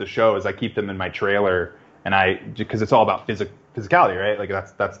comics with the show is I keep them in my trailer, and because it's all about physicality, right? Like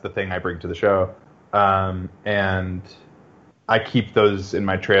that's the thing I bring to the show, and I keep those in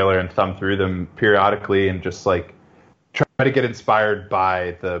my trailer and thumb through them periodically and just like try to get inspired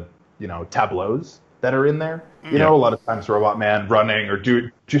by the, tableaus that are in there. A lot of times Robotman running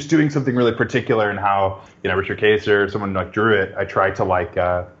or just doing something really particular, and how, Richard Kaser, someone like drew it. I try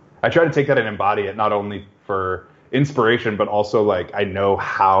to take that and embody it, not only for inspiration, but also like I know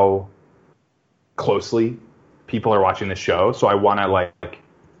how closely people are watching the show. So I want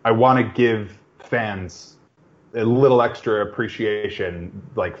to give fans a little extra appreciation,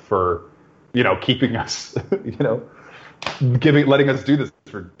 like for, keeping us, letting us do this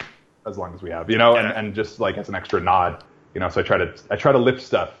for as long as we have, and just like as an extra nod, so I try to lift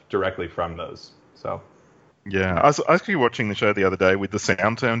stuff directly from those. So. Yeah, I was actually watching the show the other day with the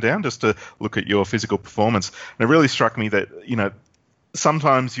sound turned down just to look at your physical performance. And it really struck me that,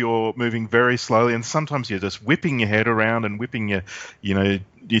 sometimes you're moving very slowly and sometimes you're just whipping your head around and whipping your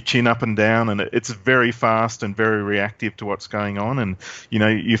chin up and down, and it's very fast and very reactive to what's going on. And,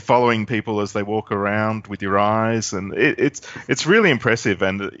 you're following people as they walk around with your eyes, and it's really impressive.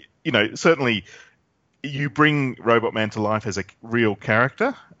 And, certainly you bring Robotman to life as a real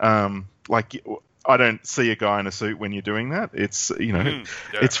character. I don't see a guy in a suit when you're doing that. It's,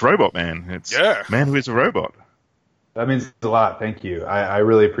 it's Robotman. It's man who is a robot. That means a lot. Thank you. I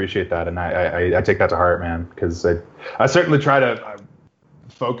really appreciate that. And I take that to heart, man, because I certainly try to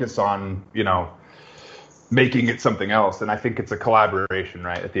focus on, making it something else. And I think it's a collaboration,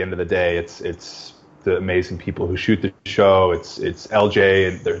 right? At the end of the day, it's the amazing people who shoot the show. It's LJ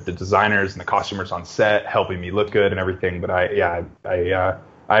and the designers and the costumers on set helping me look good and everything. But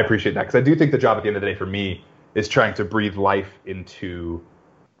I appreciate that, because I do think the job at the end of the day for me is trying to breathe life into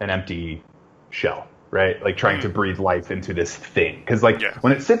an empty shell, right? Like trying to breathe life into this thing. Because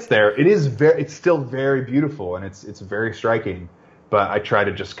when it sits there, it's still very beautiful and it's very striking. But I try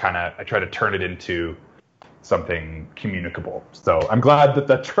to turn it into something communicable. So I'm glad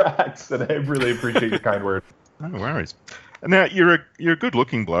that tracks, and I really appreciate your kind words. No worries. Now, you're a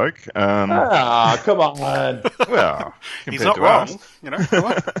good-looking bloke. Come on. Well, he's not wrong.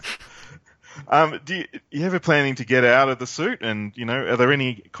 Do you ever planning to get out of the suit? And, are there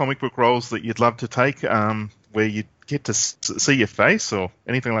any comic book roles that you'd love to take where you get to see your face or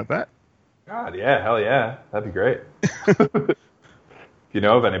anything like that? God, yeah, hell yeah. That'd be great. You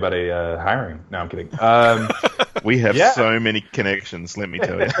know of anybody hiring? No, I'm kidding. We have so many connections, let me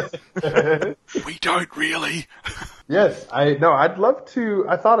tell you. We don't really. Yes, I'd love to.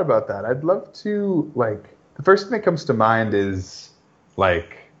 I thought about that. I'd love to, the first thing that comes to mind is,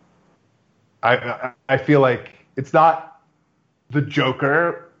 I feel like it's not the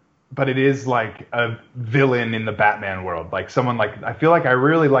Joker, but it is like a villain in the Batman world. Like someone I feel like I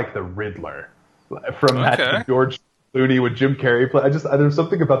really like the Riddler from that George Clooney with Jim Carrey play. There's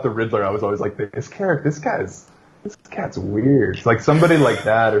something about the Riddler. I was always like, this cat's weird. It's like somebody like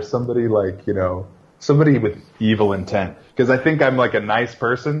that, or somebody somebody with evil intent. Because I think I'm like a nice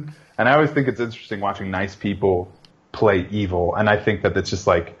person, and I always think it's interesting watching nice people play evil. And I think that it's just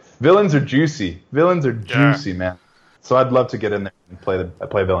villains are juicy. Villains are juicy, man. So I'd love to get in there and play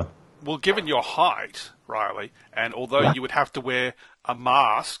a villain. Well, given your height, Riley, and although you would have to wear a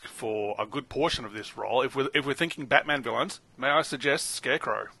mask for a good portion of this role, if we're thinking Batman villains, may I suggest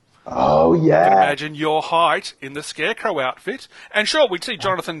Scarecrow? Oh, yeah. You can imagine your height in the Scarecrow outfit. And sure, we'd see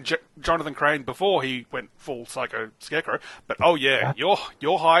Jonathan Crane before he went full Psycho Scarecrow. But,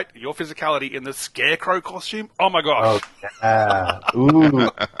 your height, your physicality in the Scarecrow costume, oh my gosh. Oh, yeah. Ooh.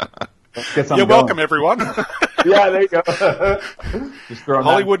 You're welcome, everyone. Yeah, there you go. Just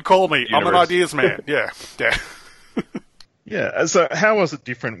Hollywood, call me. Universe. I'm an ideas man. Yeah. Yeah. So, how was it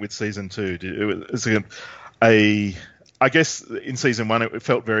different with season 2? I guess in season 1 it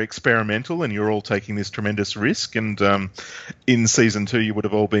felt very experimental, and you're all taking this tremendous risk. And in season 2, you would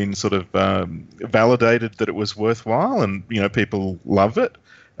have all been sort of validated that it was worthwhile, and people love it.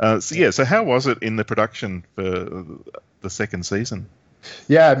 So how was it in the production for the second season?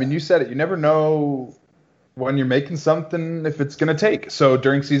 Yeah, I mean, you said it. You never know when you're making something if it's going to take. So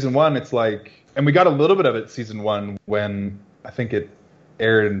during season 1, it's and we got a little bit of it season 1 when I think it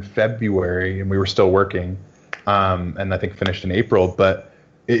aired in February and we were still working, and I think finished in April. But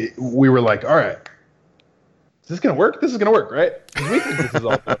we were like, all right, is this going to work? This is going to work, right? We think this is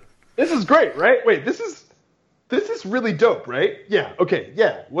all dope. This is great, right? Wait, this is really dope, right? Yeah, okay,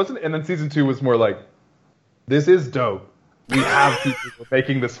 yeah. Wasn't it? And then season 2 was more like, this is dope. We have people we're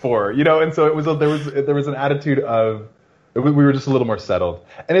making this for, and so there was an attitude of we were just a little more settled,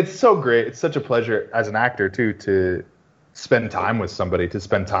 and it's so great. It's such a pleasure as an actor too to spend time with somebody, to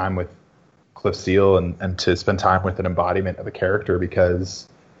spend time with Cliff Steele, and to spend time with an embodiment of a character, because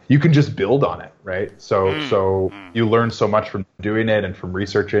you can just build on it, right? So you learn so much from doing it and from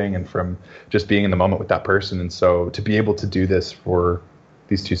researching and from just being in the moment with that person. And so to be able to do this for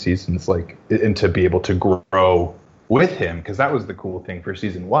these 2 seasons, like, and to be able to grow with him, because that was the cool thing for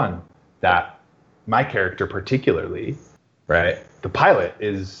season 1, that my character particularly, right? The pilot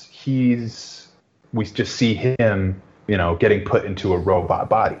is we just see him, getting put into a robot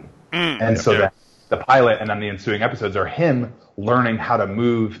body. And so that the pilot and then the ensuing episodes are him learning how to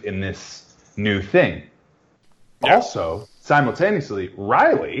move in this new thing. Yeah. Also, simultaneously,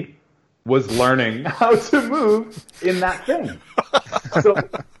 Riley was learning how to move in that thing. So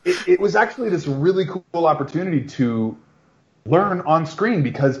it was actually this really cool opportunity to learn on screen,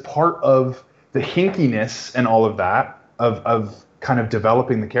 because part of the hinkiness and all of that, of kind of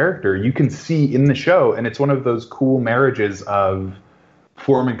developing the character, you can see in the show, and it's one of those cool marriages of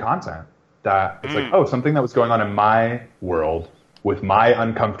form and content. That it's like, oh, something that was going on in my world with my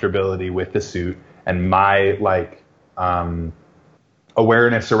uncomfortability with the suit and my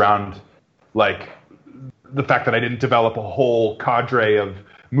awareness around the fact that I didn't develop a whole cadre of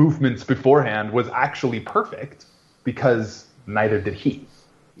movements beforehand was actually perfect, because neither did he.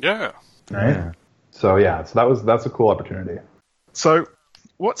 Yeah. Right. Yeah. So that's a cool opportunity. So,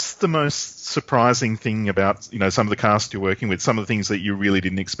 what's the most surprising thing about some of the cast you're working with? Some of the things that you really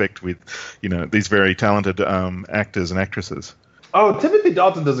didn't expect with these very talented actors and actresses. Oh, Timothy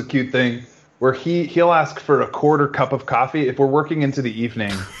Dalton does a cute thing where he'll ask for a quarter cup of coffee if we're working into the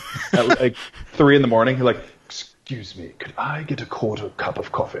evening at 3 a.m. He's like, "Excuse me, could I get a quarter cup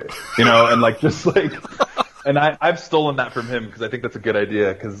of coffee?" And and I've stolen that from him, because I think that's a good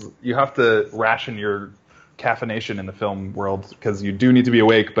idea, because you have to ration your caffeination in the film world, because you do need to be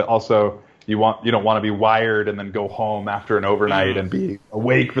awake, but also you don't want to be wired and then go home after an overnight and be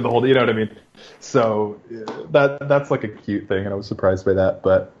awake for the whole day. You know what I mean? So that's like a cute thing, and I was surprised by that,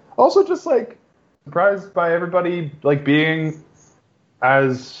 but also just surprised by everybody being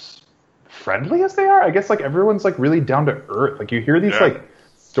as friendly as they are. I guess everyone's really down to earth. You hear these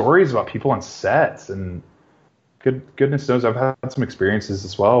stories about people on sets, and goodness knows I've had some experiences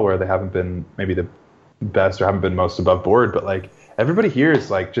as well where they haven't been maybe the best or haven't been most above board, but everybody here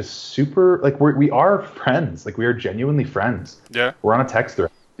is just super we are friends. We are genuinely friends. Yeah, we're on a text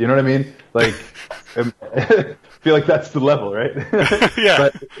thread. You know what I mean? I feel like that's the level, right? Yeah.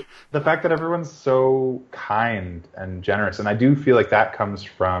 But the fact that everyone's so kind and generous, and I do feel like that comes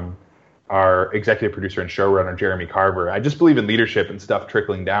from our executive producer and showrunner Jeremy Carver. I just believe in leadership and stuff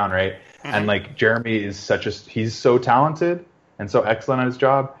trickling down, right? Mm-hmm. And Jeremy is he's so talented and so excellent at his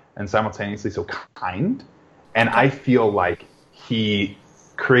job, and simultaneously so kind. And I feel like he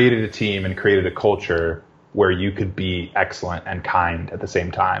created a team and created a culture where you could be excellent and kind at the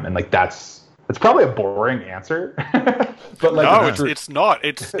same time. And that's probably a boring answer. But no, it's not.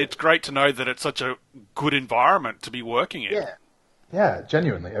 It's great to know that it's such a good environment to be working in. Yeah,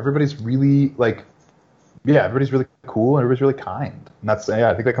 genuinely. Everybody's really everybody's really cool and everybody's really kind. And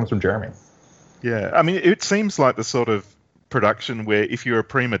I think that comes from Jeremy. Yeah, I mean, it seems like the sort of production where if you're a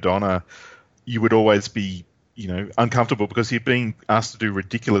prima donna, you would always be, uncomfortable because you're being asked to do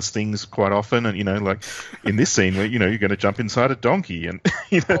ridiculous things quite often. And, in this scene where, you're going to jump inside a donkey and,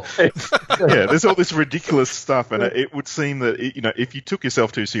 there's all this ridiculous stuff. And it would seem that, if you took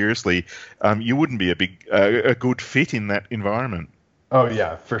yourself too seriously, you wouldn't be a good fit in that environment. Oh,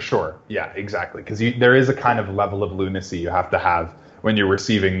 yeah, for sure. Yeah, exactly. Because there is a kind of level of lunacy you have to have when you're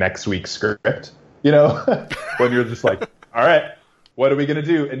receiving next week's script, when you're just like, all right, what are we going to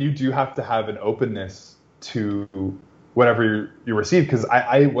do? And you do have to have an openness to whatever you receive. Because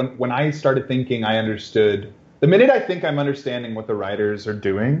when I started thinking, I understood. The minute I think I'm understanding what the writers are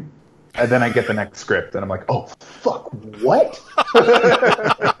doing, and then I get the next script, and I'm like, oh, fuck, what?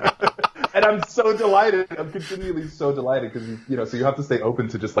 And I'm so delighted. I'm continually so delighted because, so you have to stay open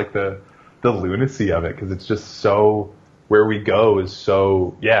to just the lunacy of it, because it's just so, where we go is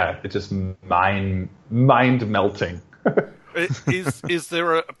so, it's just mind melting. Is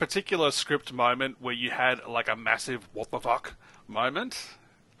there a particular script moment where you had a massive what the fuck moment?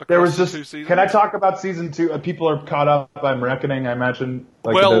 There was just. Can I talk about season 2? People are caught up. I'm reckoning. I imagine.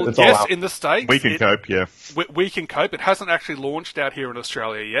 It's yes, all in the States we can cope. Yeah, we can cope. It hasn't actually launched out here in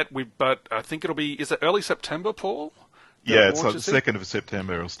Australia yet. But I think it'll be. Is it early September, Paul? Yeah, it's the 2nd of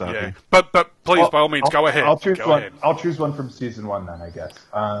September. It'll start. Yeah, but please, by all means, go ahead. I'll choose one from season 1 then, I guess.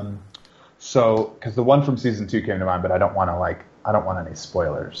 So, because the one from season 2 came to mind, but I don't want any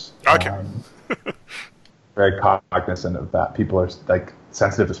spoilers. Okay. Very cognizant of that. People are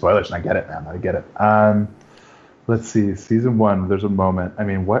sensitive to spoilers, and I get it, man. I get it. Let's see. Season 1, there's a moment. I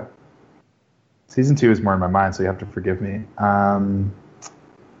mean, what? Season 2 is more in my mind, so you have to forgive me.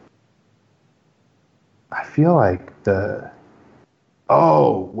 feel like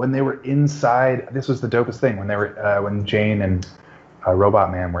when they were inside, this was the dopest thing, when Jane and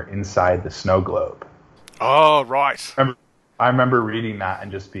Robotman were inside the snow globe. Oh, right. I remember reading that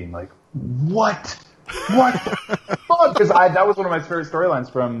and just being like, what the fuck? Because that was one of my favorite storylines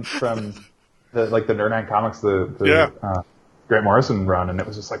from the Nerdine Comics, the Grant Morrison run, and it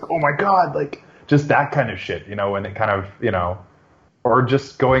was just like, oh my god, like just that kind of shit, when it kind of, or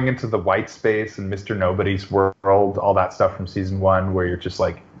just going into the white space and Mr. Nobody's world, all that stuff from season 1, where you're just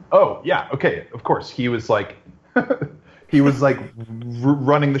like, oh yeah, okay, of course, he was like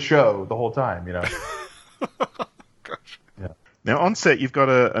running the show the whole time, Gosh. Yeah. Now on set, you've got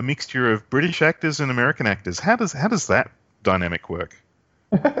a mixture of British actors and American actors. How does that dynamic work?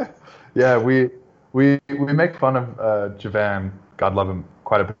 Yeah, we make fun of Javan, God love him,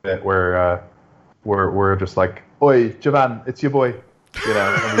 quite a bit. Where we're just like, "Oi, Javan, it's your boy," I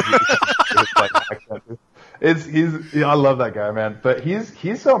love that guy, man. But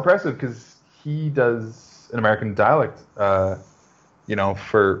he's so impressive because he does an American dialect, for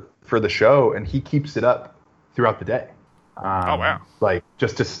the show, and he keeps it up throughout the day. Oh wow! Like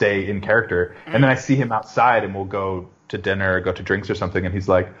just to stay in character, and then I see him outside, and we'll go to dinner, or go to drinks or something, and he's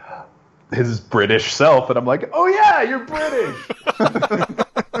like his British self, and I'm like, oh yeah, you're British.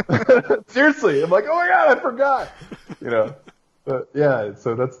 Seriously, I'm like, oh my god, I forgot. But yeah,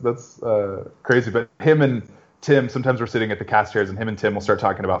 so that's crazy. But him and Tim, sometimes we're sitting at the cast chairs, and him and Tim will start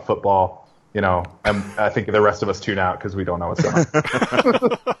talking about football, and I think the rest of us tune out because we don't know what's going on.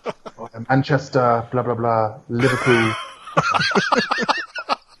 Manchester, blah blah blah, Liverpool.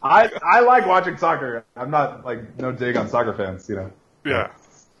 I like watching soccer. I'm not like no dig on soccer fans, Yeah,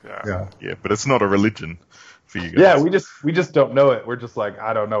 but it's not a religion for you guys. Yeah, we just don't know it. We're just like,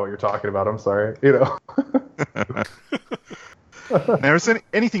 I don't know what you're talking about. I'm sorry, Now, is there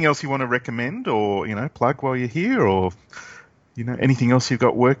anything else you want to recommend, or plug while you're here, or anything else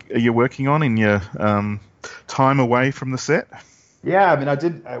you're working on in your time away from the set? Yeah, I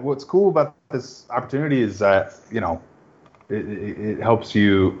mean, what's cool about this opportunity is that it helps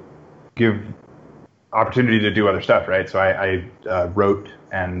you give opportunity to do other stuff, right? So I wrote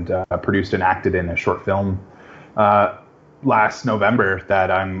and produced and acted in a short film last November that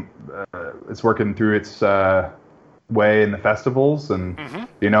it's working through its way in the festivals, and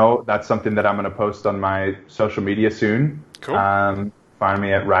that's something that I'm going to post on my social media soon. Cool. Find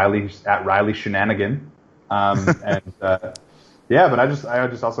me at Riley Shanahan, but I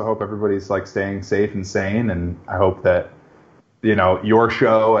just also hope everybody's like staying safe and sane, and I hope that your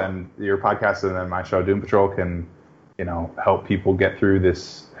show and your podcast and then my show Doom Patrol can help people get through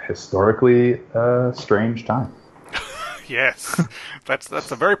this historically strange time. Yes,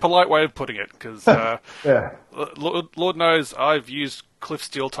 that's a very polite way of putting it, because Lord knows I've used Cliff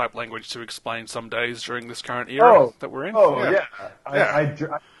Steele type language to explain some days during this current era that we're in. I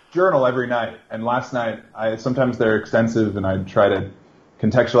journal every night, and last night sometimes they're extensive, and I try to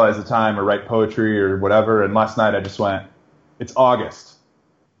contextualize the time or write poetry or whatever. And last night I just went, "It's August.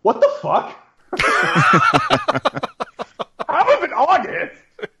 What the fuck? How is it August?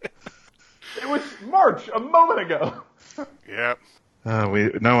 It was March a moment ago." Yep.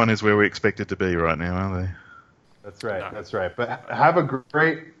 No one is where we expected to be right now, are they? That's right. No. That's right. But have a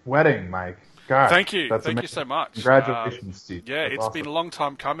great wedding, Mike. God, thank you. Thank you so much. Congratulations, Steve. Yeah, it's awesome. Been a long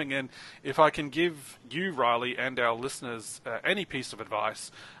time coming, and if I can give you, Riley, and our listeners any piece of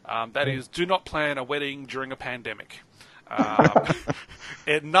advice, that is, do not plan a wedding during a pandemic.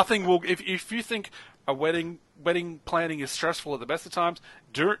 Nothing will. If you think a wedding planning is stressful at the best of times,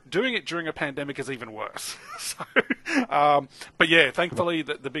 doing it during a pandemic is even worse. But yeah, thankfully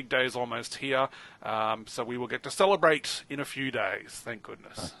the big day is almost here, so we will get to celebrate in a few days. Thank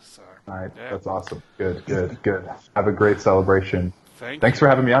goodness. So, all right, yeah. That's awesome. Good. Have a great celebration. Thanks for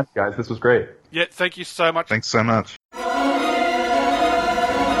having me on, guys. This was great. Yeah, thank you so much. Thanks so much.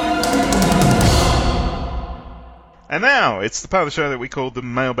 And now it's the part of the show that we call the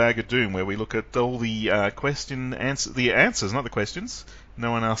Mailbag O Doom, where we look at all the answers, not the questions.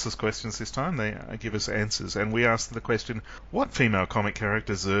 No one asks us questions this time; they give us answers, and we ask the question: what female comic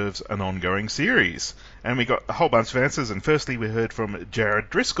character deserves an ongoing series? And we got a whole bunch of answers. And firstly, we heard from Jared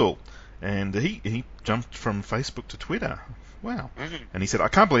Driscoll, and he jumped from Facebook to Twitter. Wow. And he said, "I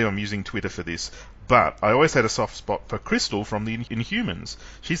can't believe I'm using Twitter for this, but I always had a soft spot for Crystal from the Inhumans.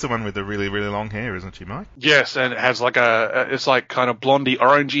 She's the one with the really, really long hair, isn't she, Mike?" Yes, and it has it's like kind of blondie,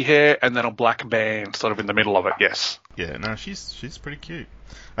 orangey hair, and then a black band sort of in the middle of it, yes. Yeah, no, she's pretty cute.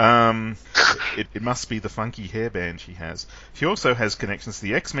 It must be the funky hairband she has. She also has connections to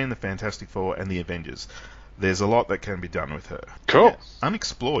the X-Men, the Fantastic Four, and the Avengers. There's a lot that can be done with her. Cool. Yeah,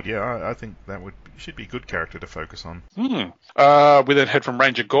 unexplored, yeah, I think that would should be a good character to focus on. We then heard from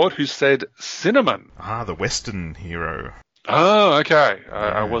Ranger Gord, who said Cinnamon. Ah, the Western hero. Oh, okay.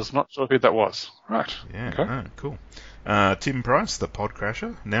 I was not sure who that was. Right. Yeah, okay. Cool. Tim Price, the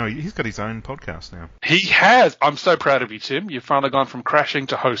Podcrasher. Now he's got his own podcast now. He has. I'm so proud of you, Tim. You've finally gone from crashing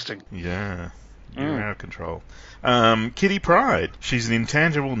to hosting. Yeah. You're out of control. Kitty Pryde. She's an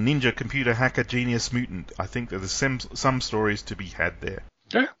intangible ninja computer hacker genius mutant. I think that there's some stories to be had there.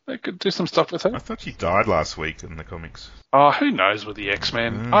 Yeah, they could do some stuff with her. I thought she died last week in the comics. Oh, who knows with the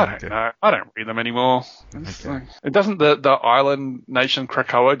X-Men? I don't know. I don't read them anymore. It doesn't the island nation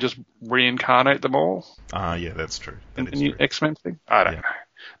Krakoa just reincarnate them all? Yeah, that's true. In the new X-Men thing? I don't know.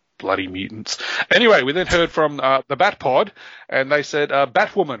 Bloody mutants. Anyway, we then heard from the Bat Pod, and they said,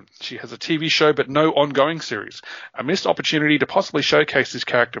 Batwoman. She has a TV show, but no ongoing series. A missed opportunity to possibly showcase this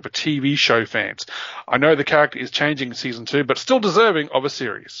character for TV show fans. I know the character is changing in Season 2, but still deserving of a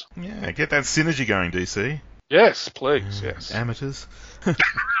series. Yeah, get that synergy going, DC. Yes, please, yes. Amateurs.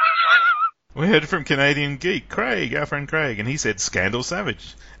 We heard from Canadian geek, Craig, our friend Craig, and he said Scandal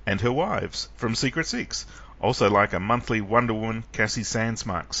Savage and her wives from Secret Six. Also like a monthly Wonder Woman Cassie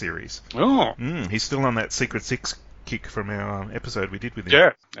Sandsmark series. Oh. He's still on that Secret Six kick from our episode we did with him.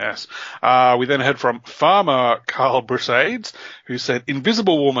 Yeah, yes. We then heard from Farmer Carl Brusades, who said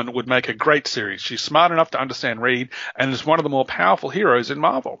Invisible Woman would make a great series. She's smart enough to understand Reed and is one of the more powerful heroes in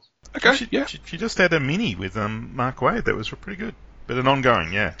Marvel. Okay, She just had a mini with Mark Waid that was pretty good. But an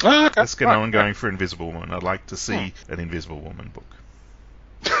ongoing, yeah. Oh, okay. Let's get an ongoing for Invisible Woman. I'd like to see an Invisible Woman book.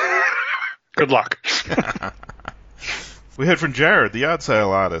 Good luck. We heard from Jared, the yard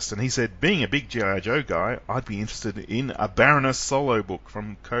sale artist, and he said, being a big G.I. Joe guy, I'd be interested in a Baroness solo book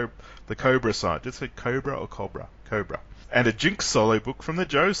from the Cobra side. Did it say Cobra or Cobra? Cobra. And a Jinx solo book from the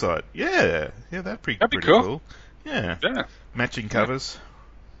Joe side. Yeah, that'd be pretty cool. Yeah. Matching covers.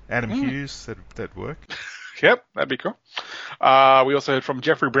 Adam Hughes, that'd work. Yep, that'd be cool. We also heard from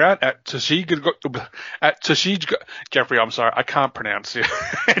Jeffrey Brown at Tuskegee. Jeffrey, I'm sorry, I can't pronounce it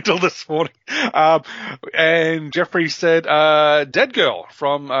until this morning. And Jeffrey said Dead Girl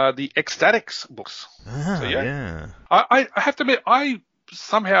from the Ecstatics books. So, yeah. I have to admit, I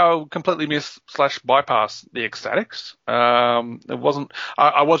somehow completely bypass the Ecstatics. It wasn't.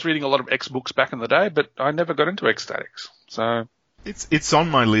 I was reading a lot of X books back in the day, but I never got into Ecstatics. So. It's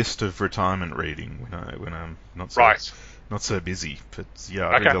on my list of retirement reading when I'm not so busy. But yeah,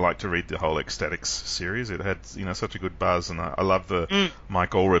 I really like to read the whole Ecstatics series. It had such a good buzz, and I love the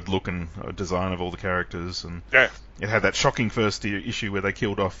Mike Allred look and design of all the characters. And it had that shocking first issue where they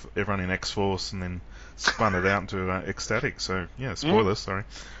killed off everyone in X-Force and then spun it out into Ecstatics. So yeah, spoilers. Sorry.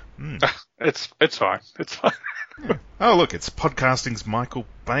 It's fine. It's fine. Yeah. Oh, look, it's podcasting's Michael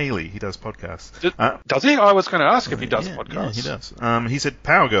Bailey. He does podcasts. Does he? I was going to ask if he does podcasts. Yeah, he does. He said,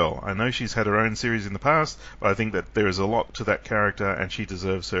 Power Girl. I know she's had her own series in the past, but I think that there is a lot to that character, and she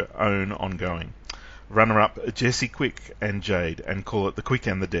deserves her own ongoing. Runner-up, Jessie Quick and Jade, and call it The Quick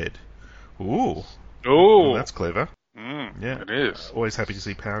and the Dead. Ooh. Well, that's clever. Yeah. It is. Always happy to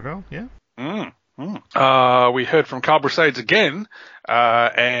see Power Girl, yeah? We heard from Carl Brusades again,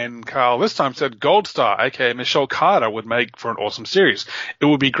 and Carl this time said Gold Star, aka Michelle Carter, would make for an awesome series. It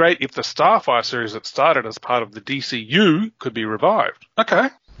would be great if the Starfire series that started as part of the DCU could be revived. Okay.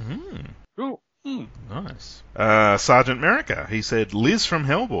 Cool. Nice. Sergeant America, he said Liz from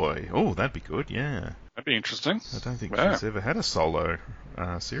Hellboy. Oh, that'd be good, yeah. That'd be interesting. I don't think she's ever had a solo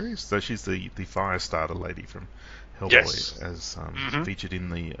series, so she's the Firestarter lady from Hellboy, as featured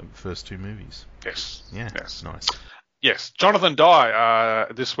in the first two movies. Yes. Yeah. Yes. Nice. Yes. Jonathan Dye,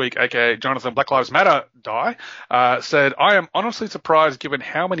 this week, aka Jonathan Black Lives Matter Dye, said, I am honestly surprised given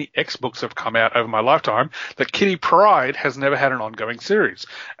how many X books have come out over my lifetime that Kitty Pryde has never had an ongoing series.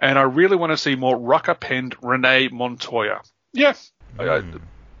 And I really want to see more Rucker-penned Renee Montoya. Yeah.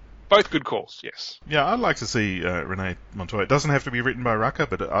 Both good calls, yes. Yeah, I'd like to see Renee Montoya. It doesn't have to be written by Rucker,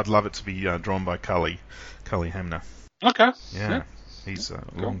 but I'd love it to be drawn by Cully Hamner. Okay. Yeah. He's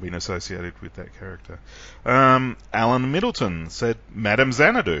long been associated with that character. Alan Middleton said Madame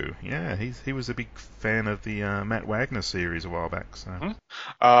Xanadu. Yeah, he was a big fan of the Matt Wagner series a while back. So.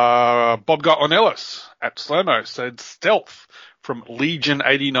 Bob Ornelas at Slow-Mo said Stealth from Legion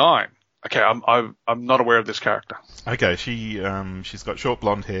 89. Okay, I'm not aware of this character. Okay, she's got short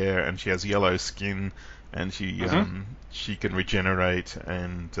blonde hair and she has yellow skin and she can regenerate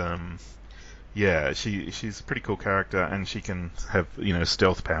and she's a pretty cool character and she can have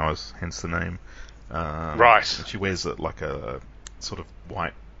stealth powers, hence the name. Right. She wears like a sort of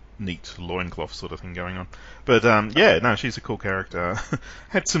white neat loincloth sort of thing going on. But she's a cool character.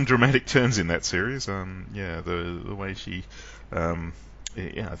 Had some dramatic turns in that series. The way she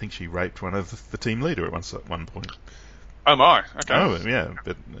Yeah, I think she raped one of the team leader at one point. Oh my, okay. Oh, yeah,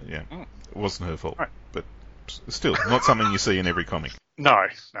 but yeah, it wasn't her fault. Right. But still, not something you see in every comic. No,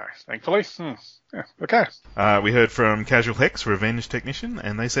 thankfully. Yeah, okay. We heard from Casual Hex, Revenge Technician,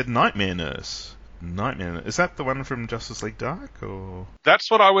 and they said Nightmare Nurse. Nightmare Nurse. Is that the one from Justice League Dark, or...? That's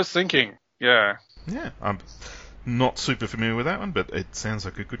what I was thinking, yeah. Yeah, I'm not super familiar with that one, but it sounds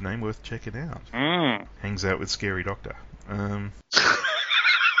like a good name worth checking out. Hangs out with Scary Doctor.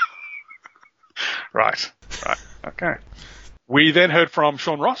 Right, okay. We then heard from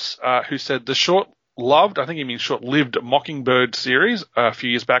Sean Ross, who said the short-lived Mockingbird series a few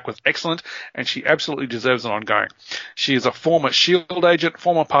years back was excellent, and she absolutely deserves an ongoing. She is a former S.H.I.E.L.D. agent,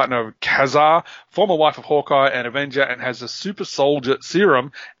 former partner of Kazar, former wife of Hawkeye and Avenger, and has a super soldier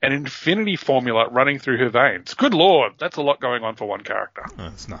serum and infinity formula running through her veins. Good Lord, that's a lot going on for one character. Oh,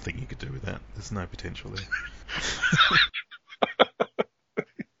 there's nothing you could do with that. There's no potential there.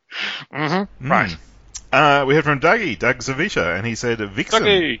 Right. We heard from Doug Zavisha, and he said Vixen.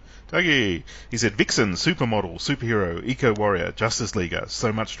 Dougie. He said Vixen, supermodel, superhero, eco-warrior, Justice Leaguer.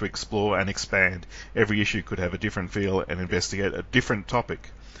 So much to explore and expand. Every issue could have a different feel and investigate a different topic.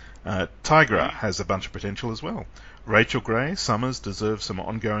 Tigra has a bunch of potential as well. Rachel Gray, Summers deserves some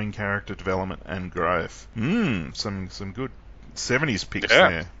ongoing character development and growth. Some good 70s picks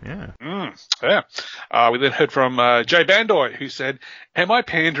there. Yeah. We then heard from Jay Bandoy, who said, am I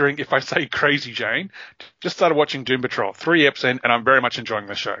pandering if I say Crazy Jane? Just started watching Doom Patrol, 3 eps in, and I'm very much enjoying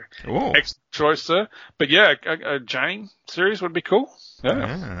the show. Excellent choice, sir. But yeah, a Jane series would be cool.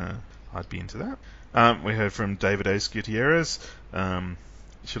 Yeah, I'd be into that. We heard from David Ace Gutierrez.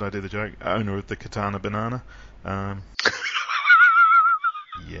 Should I do the joke? Owner of the Katana Banana.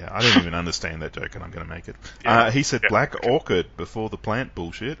 Yeah, I don't even understand that joke, and I'm going to make it. He said Black Orchid before the plant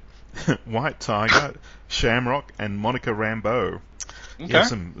bullshit, White Tiger, Shamrock, and Monica Rambeau. Okay. Yeah,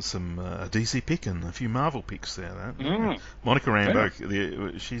 some DC pick and a few Marvel picks there. Monica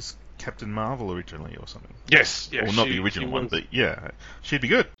Rambeau, she's Captain Marvel originally or something. Yes. Or not the original one, but yeah, she'd be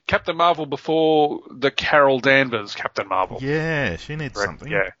good. Captain Marvel before the Carol Danvers Captain Marvel. Yeah, she needs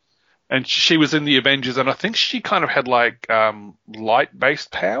something. Yeah. And she was in the Avengers, and I think she kind of had, like, light-based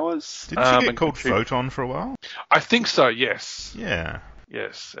powers. Didn't she get called Photon for a while? I think so, yes. Yeah.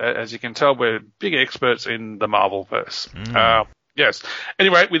 Yes. As you can tell, we're big experts in the Marvel-verse. Yes.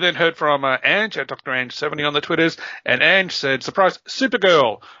 Anyway, we then heard from Ange at Dr. Ange70 on the Twitters, and Ange said, surprise,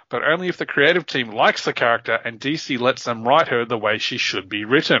 Supergirl, but only if the creative team likes the character and DC lets them write her the way she should be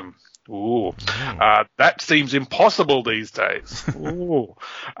written. Ooh, that seems impossible these days. Ooh.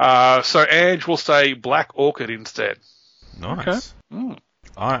 So Ange will say Black Orchid instead. Nice. Okay.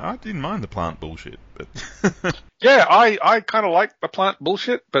 I didn't mind the plant bullshit, but yeah, I kind of like the plant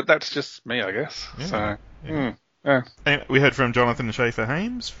bullshit, but that's just me, I guess. Yeah. So, Anyway, we heard from Jonathan Schaefer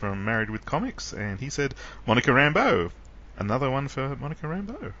Hames from Married with Comics, and he said Monica Rambeau. Another one for Monica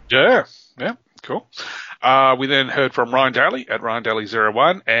Rambeau. Yeah, cool. We then heard from Ryan Daly at Ryan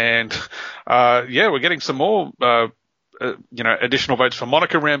Daly01, and we're getting some more additional votes for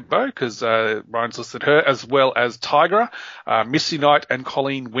Monica Rambeau, because Ryan's listed her, as well as Tigra, Misty Knight and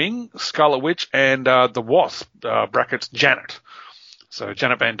Colleen Wing, Scarlet Witch, and the Wasp, brackets Janet. So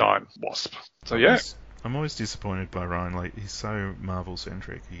Janet Van Dyne, Wasp. So yeah. I'm always disappointed by Ryan. Like, he's so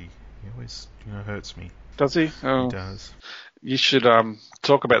Marvel-centric. He always, hurts me. Does he? Oh. He does. You should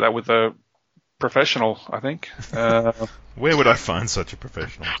talk about that with a professional, I think. Where would I find such a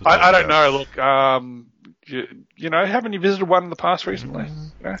professional? I don't know. Look, haven't you visited one in the past recently?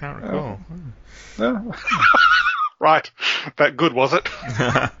 Can't recall. No. Right. That good, was it?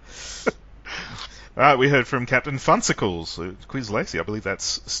 We heard from Captain Funsicles, Quiz Lacey. I believe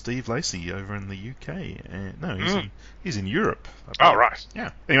that's Steve Lacey over in the UK. No, he's in Europe. Oh, right.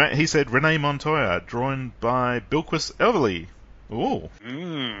 Yeah. Anyway, he said Renee Montoya, drawn by Bilquis Everly. Oh.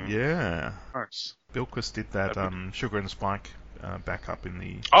 Yeah. Nice. Bilquis did that Sugar and Spike backup in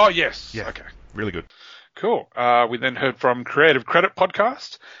the... Oh, yes. Yeah. Okay. Really good. Cool. We then heard from Creative Credit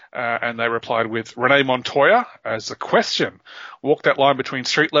Podcast, and they replied with Renee Montoya as a question. Walk that line between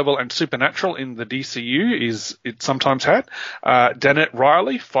street level and supernatural in the DCU is it sometimes had. Danette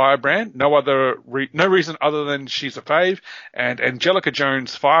Riley, Firebrand, no reason other than she's a fave, and Angelica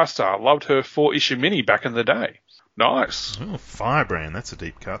Jones, Firestar. Loved her 4-issue mini back in the day. Nice. Oh, Firebrand, that's a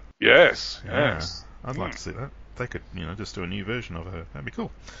deep cut. Yes. I'd like to see that. They could, just do a new version of her. That'd be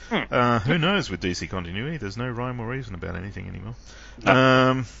cool. Who knows with DC continuity? There's no rhyme or reason about anything anymore.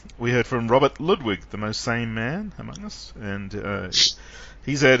 No. We heard from Robert Ludwig, the most sane man among us, and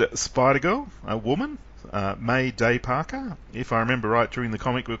he said Spider-Girl, a woman, May Day Parker. If I remember right, during the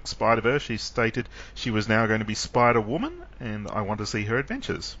comic book Spider-Verse, she stated she was now going to be Spider-Woman, and I want to see her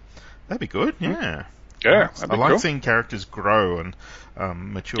adventures. That'd be good, yeah. Yeah, I like seeing characters grow and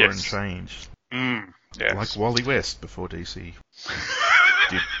mature and change. Yes. Like Wally West before DC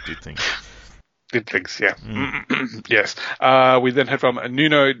did things. Did things, yeah. Yes. We then heard from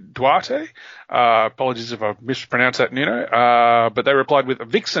Nuno Duarte. Apologies if I've mispronounced that, Nuno. But they replied with,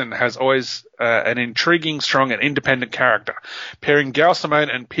 Vixen has always an intriguing, strong, and independent character. Pairing Gal Simone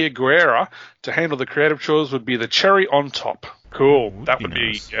and Pierre Guerra to handle the creative chores would be the cherry on top. Cool. That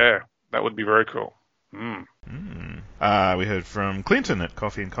would be very cool. We heard from Clinton at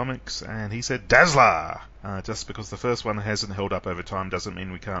Coffee and Comics, and he said Dazzler. Just because the first one hasn't held up over time doesn't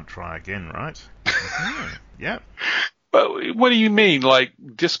mean we can't try again, right? Yeah. But what do you mean? Like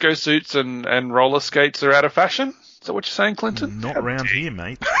disco suits and roller skates are out of fashion? Is that what you're saying, Clinton? Not around here,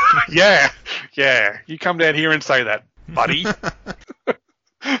 mate. Yeah. You come down here and say that, buddy.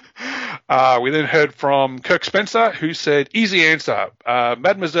 We then heard from Kirk Spencer, who said, easy answer,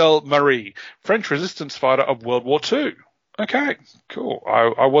 Mademoiselle Marie, French resistance fighter of World War II. Okay, cool.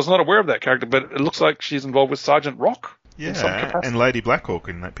 I was not aware of that character, but it looks like she's involved with Sergeant Rock. Yeah, and Lady Blackhawk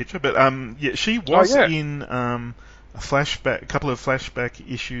in that picture. But she was in a couple of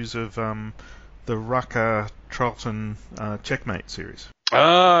flashback issues of the Rucker Charlton Checkmate series.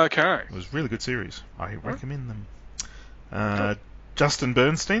 Okay. It was a really good series. I recommend them. Justin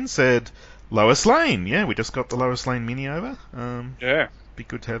Bernstein said Lois Lane. Yeah, we just got the Lois Lane mini over. Be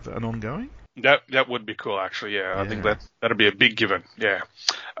good to have an ongoing. That would be cool, actually. Yeah, I think that'd be a big given. Yeah.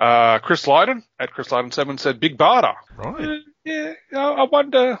 Chris Lydon at Chris Lydon 7 said Big Barda. Right. I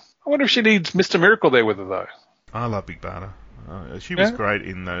wonder if she needs Mr. Miracle there with her though. I love Big Barda. She was great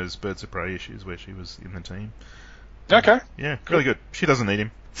in those Birds of Prey issues where she was in the team. Okay. Yeah, really good. She doesn't need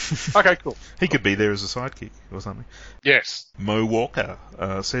him. Okay, cool. He could be there as a sidekick or something. Yes. Mo Walker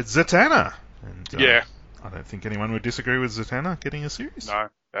said Zatanna. And, I don't think anyone would disagree with Zatanna getting a series. No,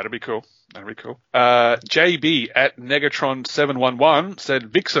 that'd be cool. JB at Negatron 711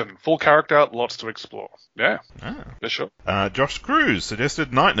 said Vixen, full character, lots to explore. Yeah, for sure. Josh Cruz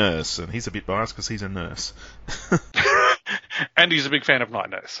suggested Night Nurse, and he's a bit biased because he's a nurse. And he's a big fan of Night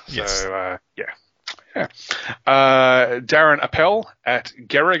Nurse. Yes. So, yeah. Darren Appel at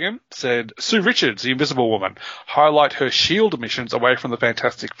Gerrigan said Sue Richards, the Invisible Woman, highlight her S.H.I.E.L.D. missions away from the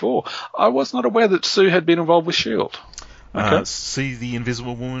Fantastic Four. I was not aware that Sue had been involved with S.H.I.E.L.D. Okay. See the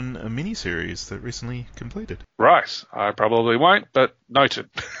Invisible Woman mini-series that recently completed. Right. I probably won't, but noted.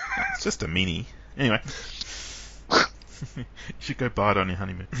 It's just a mini. Anyway. You should go buy it on your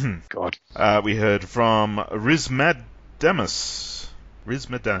honeymoon. God. We heard from Rizmadamus.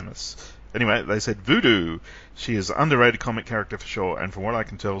 Anyway, they said Voodoo. She is an underrated comic character for sure, and from what I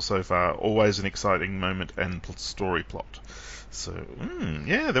can tell so far, always an exciting moment and story plot. So,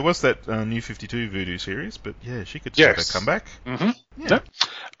 there was that New 52 Voodoo series, but yeah, she could have a comeback. Mm-hmm.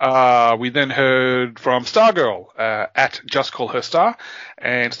 Yeah. We then heard from Stargirl at Just Call Her Star,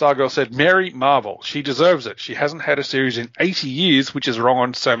 and Stargirl said, Mary Marvel, she deserves it. She hasn't had a series in 80 years, which is wrong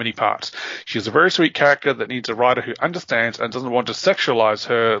on so many parts. She's a very sweet character that needs a writer who understands and doesn't want to sexualize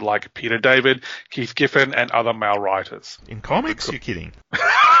her like Peter David, Keith Giffen, and other male writers. In comics, you're kidding.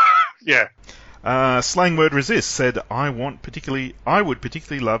 Yeah. Slang Word Resist said, I would particularly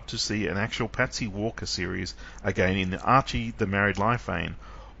love to see an actual Patsy Walker series again in the Archie the Married Life vein,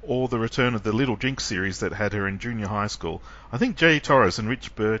 or the return of the Little Jinx series that had her in junior high school. I think Jay Torres and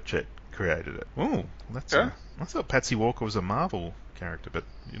Rich Burchett created it. Oh, that's I thought Patsy Walker was a Marvel character, but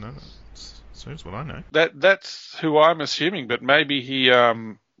that's what I know. That's who I'm assuming, but maybe he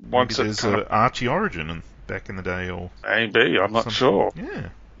wants maybe there's an Archie origin back in the day, or maybe I'm not sure. Yeah,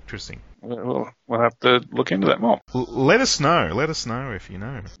 interesting. We'll have to look into that more. Let us know. Let us know if you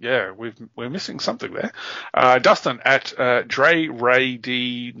know. Yeah, we're missing something there. Dustin at Dre Ray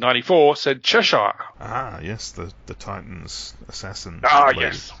D94 said Cheshire. Ah, yes, the Titans assassin. Ah,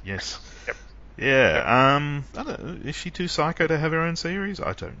 lady. Yes. Yep. Yeah. I don't know. Is she too psycho to have her own series?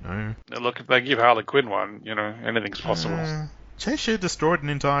 I don't know. Look, if they give Harley Quinn one, anything's possible. Cheshire destroyed an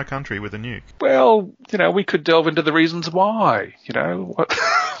entire country with a nuke. Well, we could delve into the reasons why.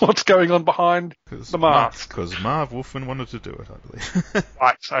 What's going on behind the mask? Because Marv Wolfman wanted to do it, I believe.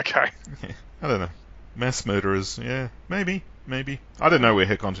 Right, okay. Yeah, I don't know. Mass murderers, yeah, maybe. I don't know where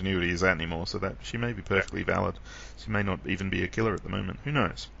her continuity is at anymore, so that she may be perfectly valid. She may not even be a killer at the moment. Who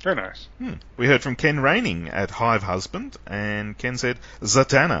knows? Who knows? We heard from Ken Raining at Hive Husband, and Ken said,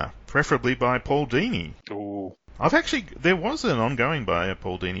 Zatanna, preferably by Paul Dini. Ooh. There was an ongoing by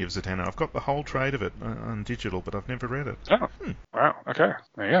Paul Dini of Zatanna. I've got the whole trade of it on digital, but I've never read it. Oh, wow, okay.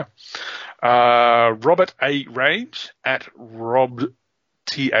 There you Robert A. Range at Rob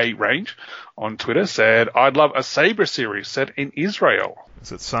TA Range on Twitter said, I'd love a Sabre series set in Israel.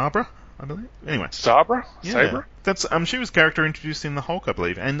 Is it Sabra, I believe? Anyway. Sabra? Yeah. Sabre? That's she was a character introduced in the Hulk, I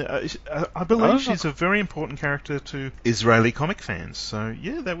believe. And I believe she's a very important character to Israeli comic fans. So,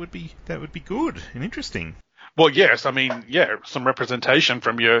 yeah, that would be good and interesting. Well, yes. I mean, yeah, some representation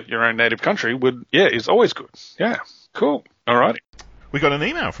from your own native country is always good. Yeah. Cool. All righty. We got an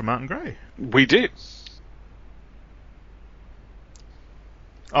email from Martin Gray. We did.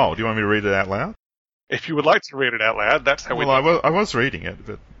 Oh, do you want me to read it out loud? If you would like to read it out loud, that's how we do it. I was reading it,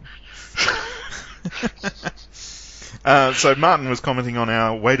 but... so Martin was commenting on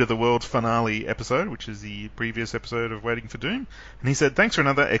our Weight of the World finale episode, which is the previous episode of Waiting for Doom, and he said, thanks for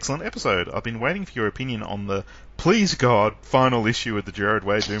another excellent episode. I've been waiting for your opinion on the, please God, final issue of the Gerard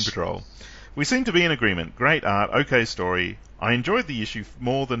Way Doom Patrol. We seem to be in agreement. Great art, okay story. I enjoyed the issue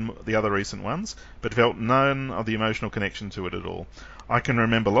more than the other recent ones, but felt none of the emotional connection to it at all. I can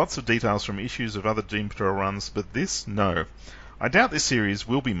remember lots of details from issues of other Doom Patrol runs, but this, no. I doubt this series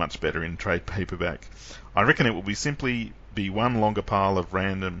will be much better in trade paperback. I reckon it will simply be one longer pile of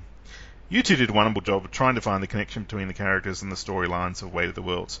random... You two did a wonderful job of trying to find the connection between the characters and the storylines of Weight of the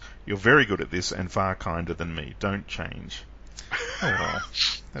Worlds. You're very good at this and far kinder than me. Don't change. Oh,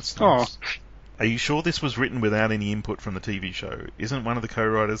 that's nice. Oh. Are you sure this was written without any input from the TV show? Isn't one of the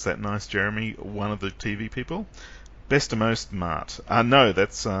co-writers, that nice Jeremy, one of the TV people? Best to most, Mart. No,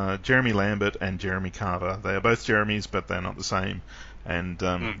 that's Jeremy Lambert and Jeremy Carver. They are both Jeremys, but they're not the same. And,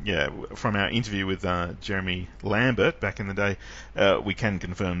 yeah, from our interview with Jeremy Lambert back in the day, we can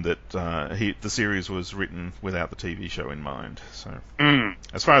confirm that the series was written without the TV show in mind. So,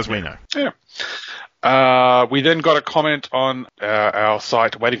 as far as we know. Yeah. We then got a comment on our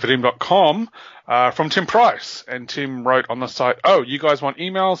site, waitingfordoom.com, from Tim Price. And Tim wrote on the site, oh, you guys want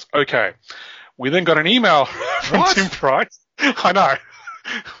emails? Okay. We then got an email from Tim Price. I know.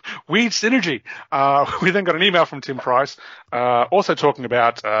 Weird synergy. We then got an email from Tim Price, also talking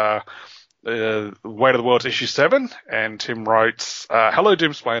about Weight of the World's issue 7. And Tim writes, hello,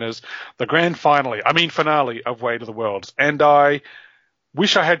 Doomsplainers. The grand finale of Weight of the Worlds. And I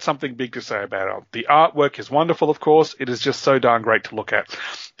wish I had something big to say about it. The artwork is wonderful, of course. It is just so darn great to look at.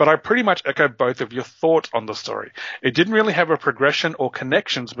 But I pretty much echo both of your thoughts on the story. It didn't really have a progression or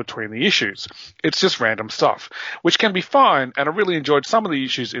connections between the issues. It's just random stuff, which can be fine, and I really enjoyed some of the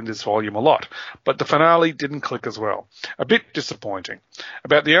issues in this volume a lot. But the finale didn't click as well. A bit disappointing.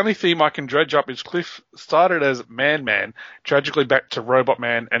 About the only theme I can dredge up is Cliff started as Man-Man, tragically back to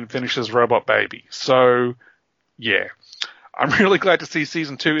Robotman, and finishes Robot Baby. So, yeah. I'm really glad to see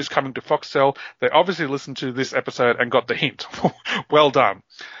Season 2 is coming to Foxtel. They obviously listened to this episode and got the hint. Well done.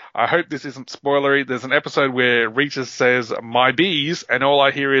 I hope this isn't spoilery. There's an episode where Rita says, my bees, and all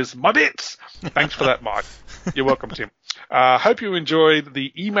I hear is, my bits. Thanks for that, Mike. You're welcome, Tim. Hope you enjoyed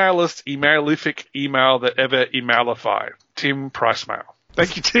the emailist, emailific email that ever emailified. Tim Pricemail.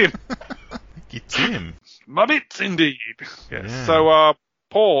 Thank you, Tim. Thank you, Tim. My bits, indeed. Yes. Yeah. So,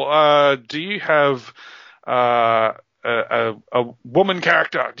 Paul, do you have... a woman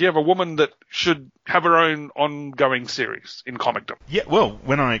character? Do you have a woman that should have her own ongoing series in comicdom? Yeah, well,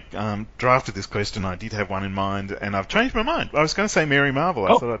 when I drafted this question, I did have one in mind, and I've changed my mind. I was going to say Mary Marvel.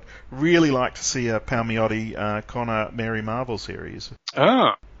 I thought I'd really like to see a Palmiotti Connor Mary Marvel series.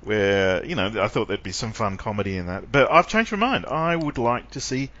 Ah. Where, I thought there'd be some fun comedy in that. But I've changed my mind. I would like to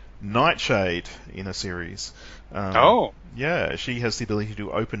see Nightshade in a series. Yeah, she has the ability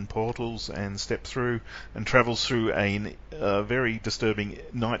to open portals and step through and travels through a very disturbing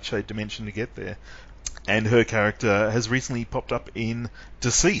Nightshade dimension to get there. And her character has recently popped up in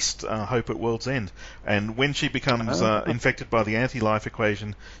Deceased, Hope at World's End. And when she becomes infected by the anti-life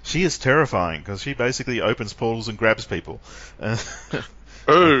equation, she is terrifying because she basically opens portals and grabs people.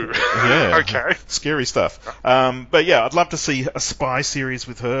 Oh, yeah. Okay. Scary stuff. But yeah, I'd love to see a spy series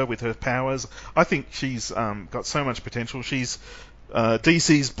with her powers. I think she's got so much potential. She's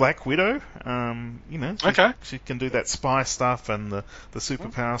DC's Black Widow. She can do that spy stuff and the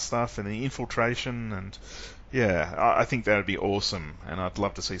superpower stuff and the infiltration, and yeah, I think that would be awesome. And I'd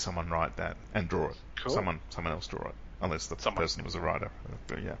love to see someone write that and draw it. Cool. Someone else draw it, unless the person was a writer.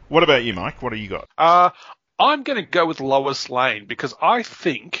 But yeah. What about you, Mike? What do you got? I'm going to go with Lois Lane because I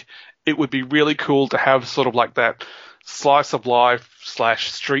think it would be really cool to have sort of like that slice of life /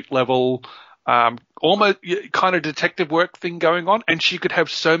 street level almost kind of detective work thing going on, and she could have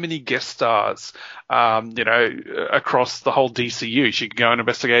so many guest stars, across the whole DCU. She could go and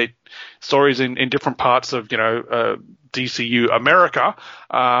investigate stories in different parts of, DCU America,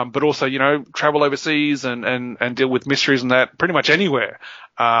 but also, travel overseas and deal with mysteries and that pretty much anywhere.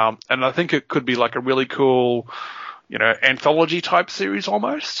 And I think it could be like a really cool, anthology type series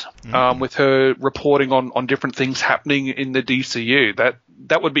almost, with her reporting on different things happening in the DCU.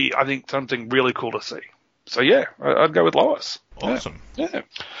 That would be, I think, something really cool to see. So yeah, I'd go with Lois. Awesome. Yeah.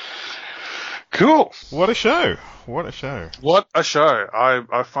 Cool. What a show.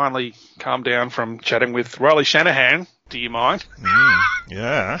 I finally calmed down from chatting with Riley Shanahan. Do you mind?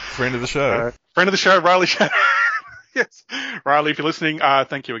 Yeah. Friend of the show. Riley Shanahan. Yes. Riley, if you're listening,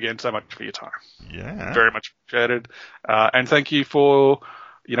 thank you again so much for your time. Yeah. Very much appreciated. And thank you for,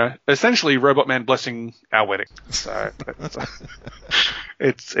 essentially Robotman blessing our wedding. So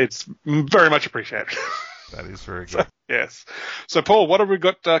it's very much appreciated. That is very good. Yes. So, Paul, what have we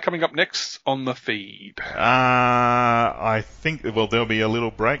got coming up next on the feed? I think, there'll be a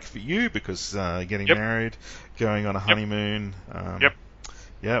little break for you because getting married, going on a honeymoon.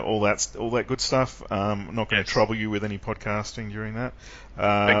 Yeah, all that good stuff. I'm not going to trouble you with any podcasting during that.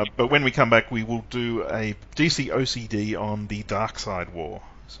 But when we come back, we will do a DC OCD on the Dark Side War.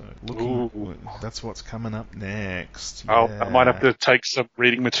 So that's what's coming up next. Yeah. I might have to take some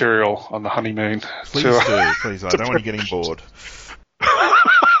reading material on the honeymoon. Please do. I don't want you getting bored.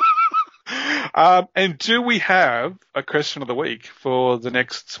 And do we have a question of the week for the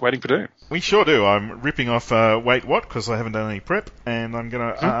next Waiting for Doom? We sure do. I'm ripping off Wait What because I haven't done any prep, and I'm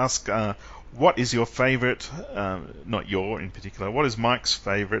going to ask what is your favourite, not your in particular, what is Mike's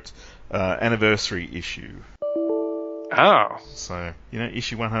favourite anniversary issue? Oh. So,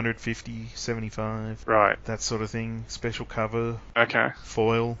 issue 150, 75. Right. That sort of thing. Special cover. Okay.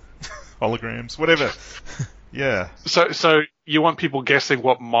 Foil. Holograms. Whatever. Yeah. So you want people guessing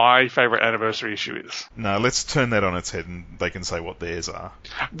what my favourite anniversary issue is? No, let's turn that on its head and they can say what theirs are.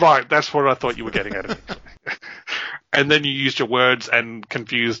 Right, that's what I thought you were getting at. And then you used your words and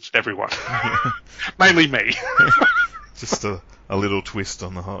confused everyone. Yeah. Mainly me. Just a little twist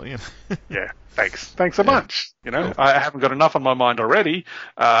on the whole, Yeah, thanks. Thanks so much. Cool. I haven't got enough on my mind already.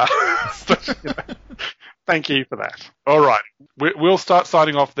 But, thank you for that. All right. We'll start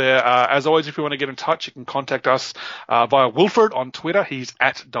signing off there. As always, if you want to get in touch, you can contact us via Wilford on Twitter. He's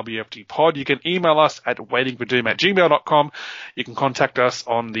at WFDpod. You can email us at waitingfordoom@gmail.com. You can contact us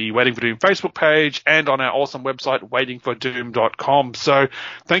on the Waiting for Doom Facebook page and on our awesome website, waitingfordoom.com. So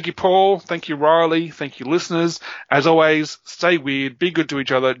thank you, Paul. Thank you, Riley. Thank you, listeners. As always, stay weird, be good to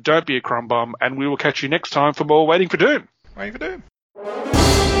each other, don't be a crumb bum, and we will catch you next time for more Waiting for Doom. Waiting for Doom.